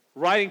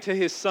writing to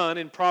his son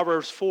in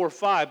Proverbs 4,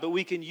 5. But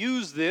we can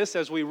use this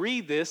as we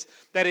read this,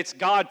 that it's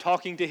God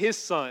talking to his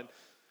son.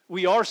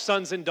 We are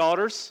sons and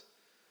daughters.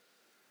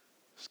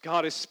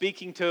 God is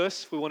speaking to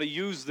us. We want to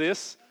use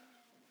this.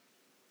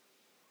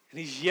 And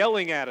he's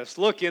yelling at us.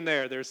 Look in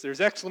there.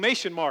 There's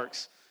exclamation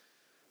marks.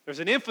 There's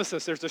an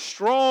emphasis. There's a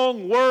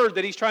strong word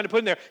that he's trying to put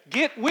in there.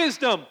 Get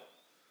wisdom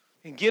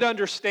and get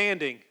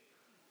understanding.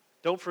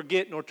 Don't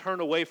forget nor turn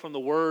away from the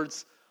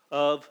words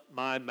of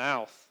my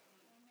mouth.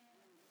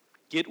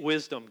 Get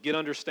wisdom. Get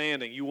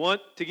understanding. You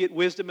want to get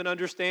wisdom and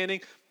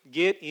understanding?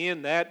 Get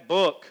in that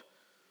book.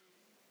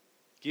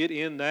 Get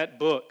in that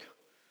book.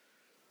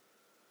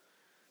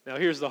 Now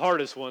here's the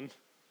hardest one.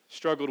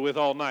 Struggled with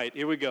all night.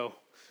 Here we go.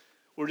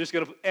 We're just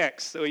going to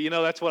X. So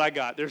that's what I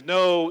got. There's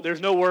no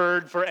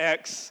word for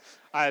X.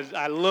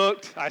 I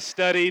looked, I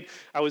studied,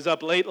 I was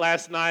up late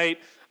last night,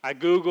 I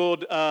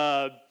Googled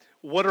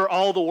what are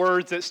all the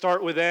words that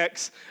start with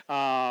X.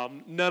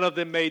 None of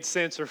them made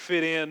sense or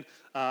fit in,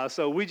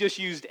 so we just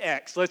used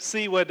X. Let's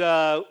see what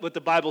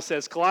the Bible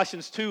says.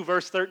 Colossians 2,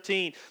 verse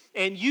 13.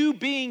 And you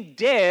being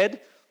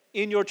dead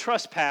in your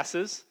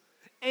trespasses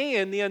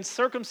and the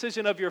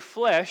uncircumcision of your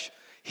flesh,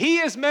 he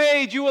has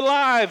made you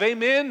alive,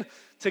 amen,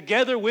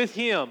 together with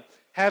him,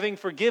 having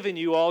forgiven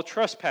you all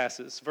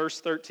trespasses.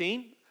 Verse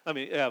 13.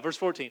 Verse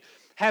 14.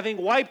 Having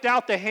wiped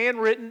out the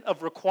handwritten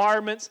of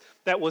requirements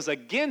that was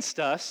against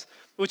us,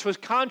 which was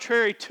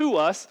contrary to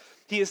us,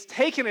 he has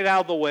taken it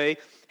out of the way,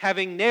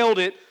 having nailed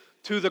it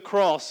to the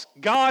cross.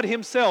 God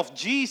himself,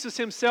 Jesus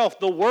himself,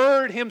 the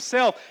Word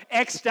himself,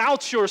 X'd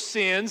out your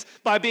sins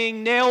by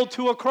being nailed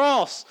to a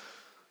cross.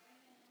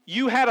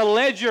 You had a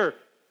ledger.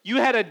 You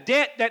had a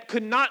debt that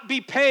could not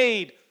be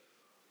paid.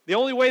 The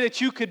only way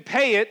that you could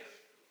pay it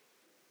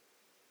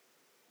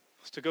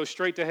was to go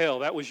straight to hell.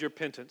 That was your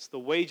penance. The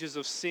wages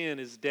of sin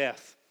is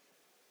death.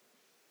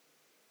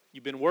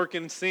 You've been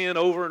working sin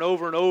over and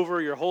over and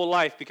over your whole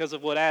life because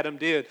of what Adam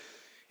did.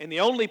 And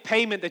the only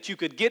payment that you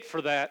could get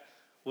for that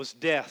was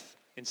death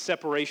and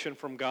separation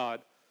from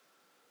God.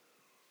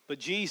 But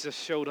Jesus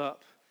showed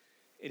up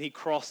and he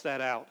crossed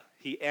that out.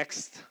 He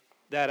X'd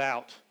that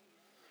out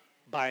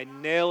by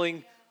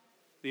nailing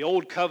the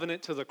old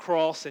covenant to the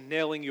cross and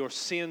nailing your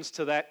sins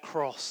to that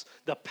cross.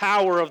 The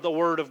power of the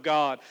Word of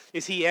God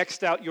is he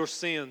X'd out your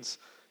sins.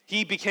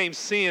 He became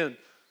sin,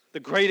 the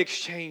great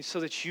exchange, so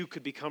that you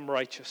could become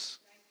righteous.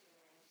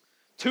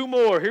 2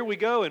 more. Here we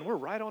go, and we're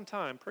right on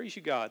time. Praise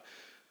you, God.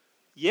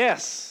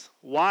 Yes.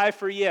 Why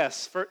for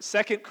yes?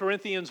 2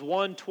 Corinthians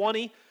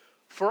 1:20.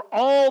 For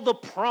all the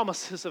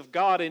promises of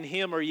God in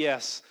him are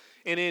yes,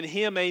 and in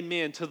him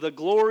amen, to the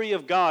glory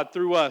of God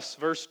through us.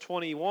 Verse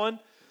 21.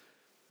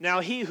 Now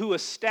he who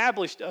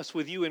established us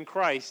with you in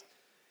Christ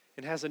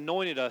and has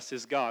anointed us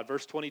is God.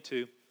 Verse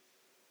 22.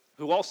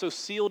 Who also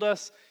sealed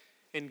us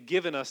and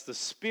given us the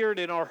Spirit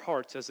in our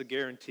hearts as a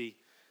guarantee.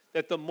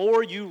 That the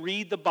more you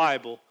read the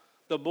Bible,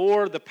 the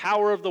more the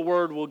power of the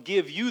Word will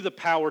give you the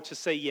power to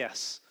say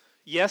yes.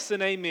 Yes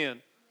and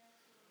amen.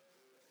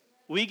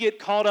 We get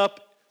caught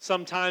up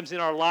sometimes in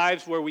our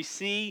lives where we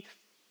see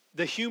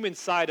the human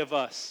side of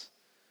us.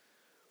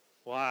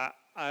 Well,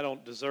 I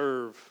don't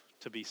deserve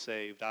to be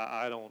saved.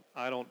 I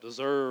don't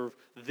deserve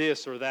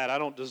this or that. I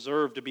don't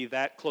deserve to be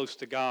that close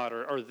to God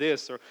or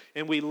this.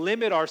 And we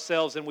limit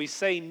ourselves and we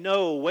say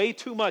no way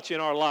too much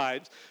in our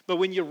lives. But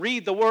when you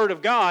read the Word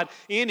of God,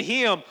 in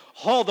Him,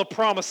 all the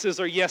promises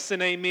are yes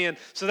and amen.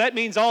 So that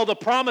means all the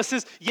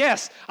promises,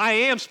 yes, I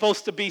am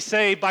supposed to be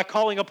saved by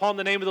calling upon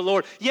the name of the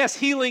Lord. Yes,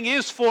 healing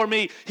is for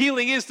me.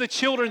 Healing is the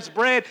children's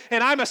bread,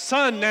 and I'm a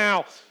son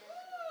now.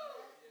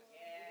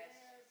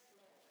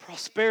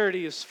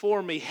 Prosperity is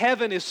for me.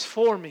 Heaven is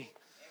for me.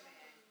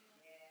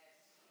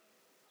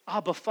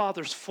 Abba,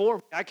 Father's for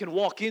me. I can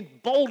walk in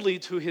boldly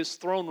to His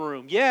throne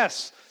room.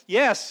 Yes,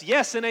 yes,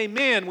 yes, and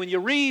amen. When you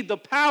read the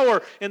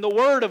power and the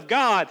Word of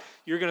God,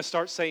 you're going to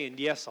start saying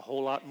yes a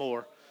whole lot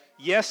more.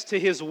 Yes to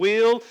His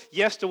will.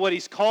 Yes to what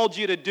He's called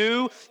you to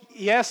do.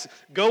 Yes,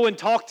 go and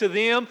talk to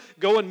them.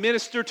 Go and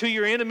minister to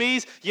your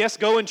enemies. Yes,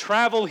 go and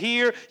travel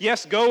here.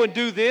 Yes, go and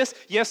do this.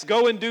 Yes,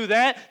 go and do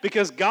that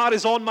because God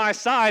is on my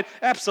side.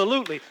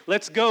 Absolutely.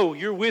 Let's go.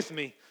 You're with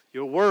me.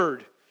 Your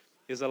Word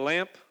is a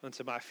lamp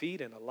unto my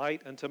feet and a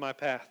light unto my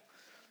path.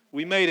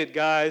 We made it,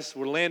 guys.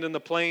 We're landing the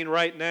plane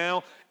right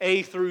now.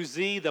 A through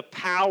Z, the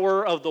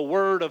power of the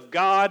Word of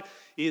God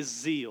is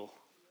zeal.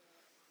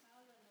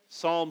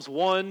 Psalms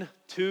 1,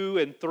 2,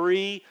 and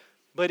 3.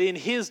 But in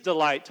His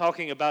delight,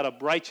 talking about a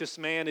righteous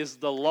man, is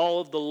the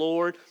law of the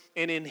Lord,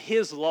 and in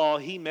His law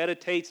He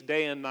meditates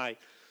day and night.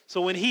 So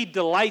when he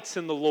delights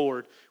in the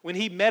Lord, when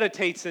he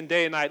meditates in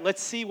day and night,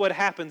 let's see what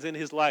happens in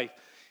his life.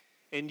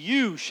 And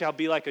you shall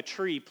be like a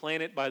tree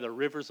planted by the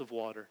rivers of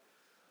water,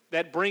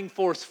 that bring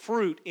forth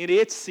fruit in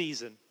its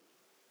season,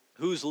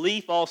 whose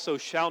leaf also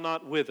shall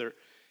not wither,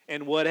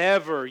 and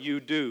whatever you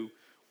do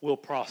will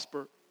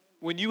prosper.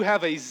 When you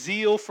have a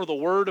zeal for the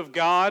Word of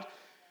God,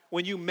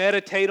 when you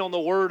meditate on the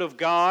Word of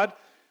God,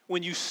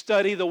 when you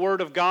study the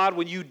Word of God,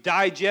 when you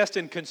digest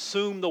and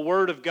consume the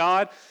Word of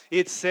God,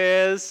 it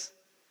says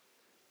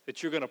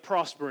that you're going to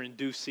prosper in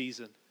due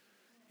season.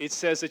 It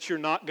says that you're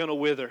not going to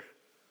wither.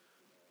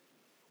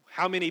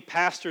 How many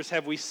pastors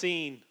have we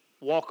seen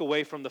walk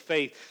away from the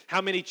faith?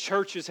 How many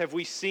churches have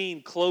we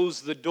seen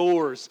close the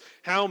doors?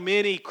 How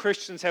many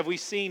Christians have we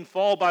seen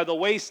fall by the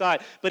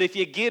wayside? But if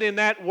you get in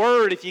that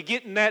Word, if you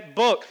get in that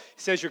book, it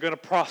says you're going to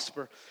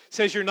prosper. It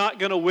says you're not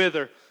going to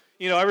wither.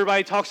 You know,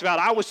 everybody talks about,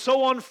 I was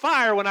so on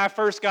fire when I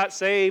first got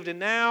saved, and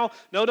now,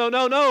 no.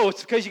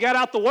 It's because you got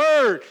out the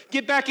Word.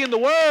 Get back in the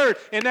Word,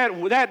 and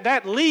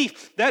that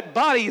leaf, that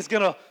body is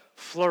going to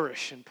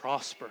flourish and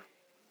prosper.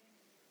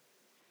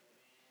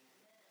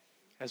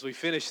 As we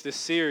finish this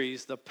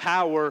series, the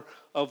power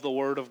of the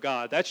Word of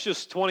God. That's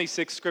just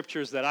 26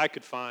 scriptures that I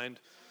could find.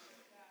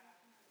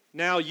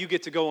 Now you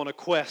get to go on a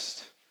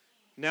quest.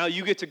 Now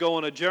you get to go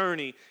on a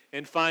journey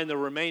and find the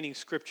remaining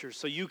scriptures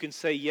so you can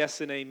say yes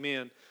and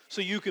amen.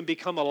 So you can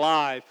become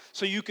alive.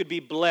 So you could be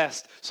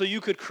blessed. So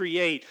you could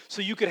create.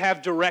 So you could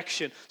have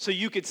direction. So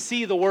you could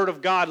see the Word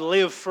of God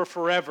live for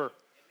forever.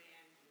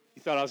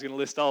 You thought I was going to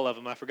list all of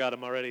them. I forgot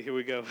them already. Here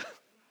we go.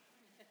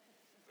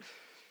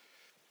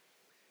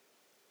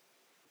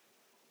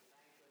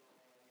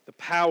 The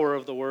power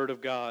of the Word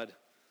of God.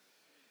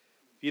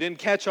 If you didn't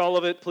catch all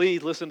of it,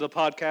 please listen to the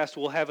podcast.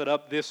 We'll have it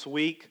up this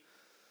week.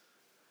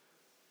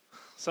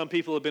 Some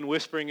people have been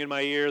whispering in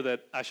my ear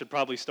that I should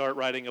probably start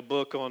writing a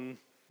book on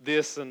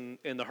this and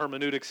the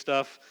hermeneutic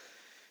stuff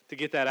to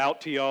get that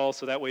out to y'all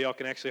so that way y'all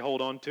can actually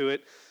hold on to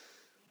it.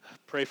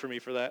 Pray for me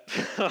for that.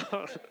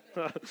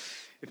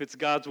 If it's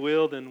God's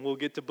will, then we'll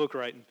get to book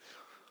writing.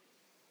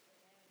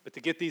 But to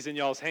get these in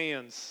y'all's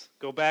hands,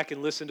 go back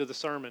and listen to the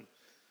sermon.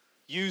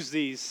 Use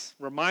these.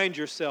 Remind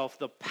yourself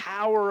the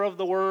power of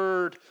the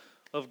Word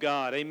of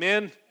God.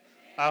 Amen?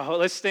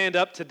 Let's stand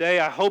up today.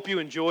 I hope you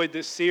enjoyed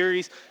this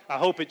series. I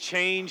hope it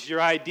changed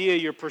your idea,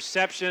 your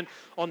perception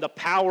on the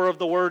power of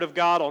the Word of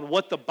God, on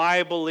what the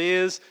Bible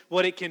is,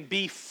 what it can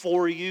be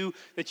for you,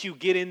 that you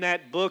get in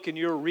that book and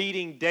you're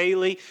reading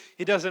daily.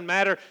 It doesn't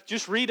matter.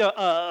 Just read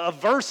a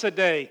verse a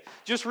day.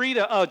 Just read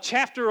a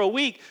chapter a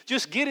week.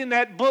 Just get in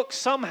that book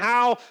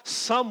somehow,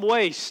 some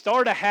way.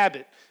 Start a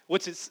habit.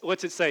 What's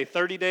it say?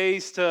 30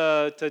 days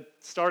to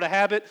start a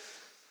habit?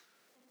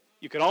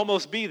 You could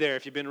almost be there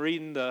if you've been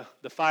reading the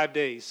 5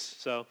 days.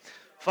 So,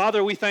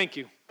 Father, we thank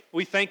you.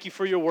 We thank you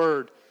for your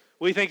word.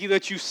 We thank you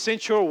that you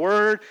sent your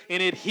word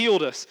and it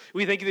healed us.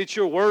 We thank you that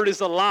your word is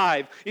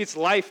alive. It's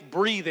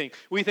life-breathing.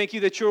 We thank you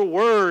that your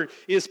word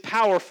is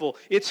powerful.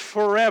 It's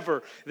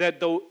forever.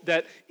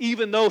 That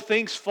even though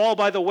things fall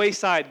by the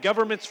wayside,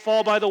 governments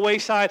fall by the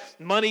wayside,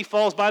 money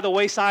falls by the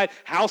wayside,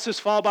 houses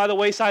fall by the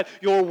wayside,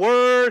 your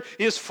word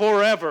is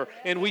forever.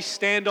 And we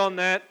stand on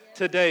that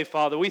today,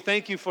 Father. We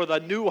thank you for the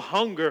new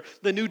hunger,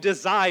 the new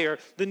desire,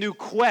 the new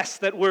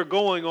quest that we're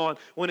going on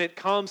when it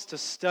comes to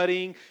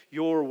studying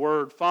your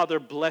word. Father,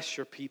 bless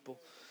your people.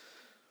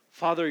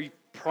 Father,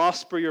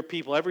 prosper your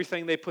people.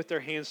 Everything they put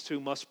their hands to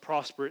must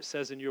prosper, it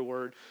says in your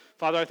word.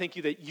 Father, I thank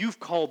you that you've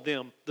called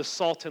them the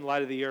salt and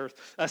light of the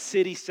earth, a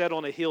city set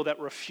on a hill that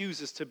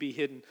refuses to be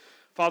hidden.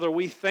 Father,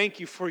 we thank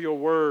you for your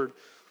word.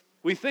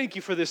 We thank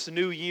you for this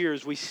new year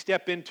as we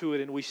step into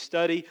it and we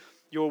study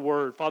your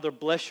word. Father,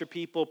 bless your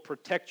people,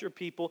 protect your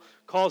people,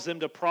 cause them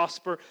to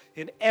prosper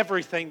in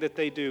everything that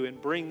they do,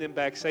 and bring them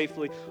back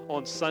safely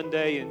on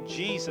Sunday. In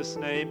Jesus'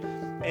 name,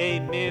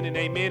 amen and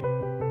amen.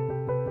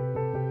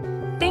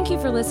 Thank you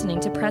for listening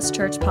to Press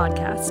Church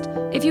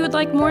Podcast. If you would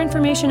like more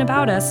information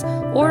about us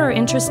or are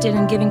interested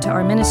in giving to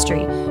our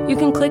ministry, you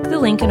can click the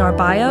link in our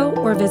bio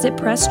or visit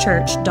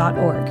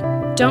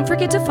presschurch.org. Don't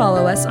forget to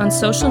follow us on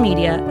social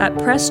media at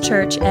Press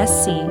Church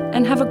SC,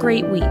 and have a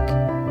great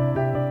week.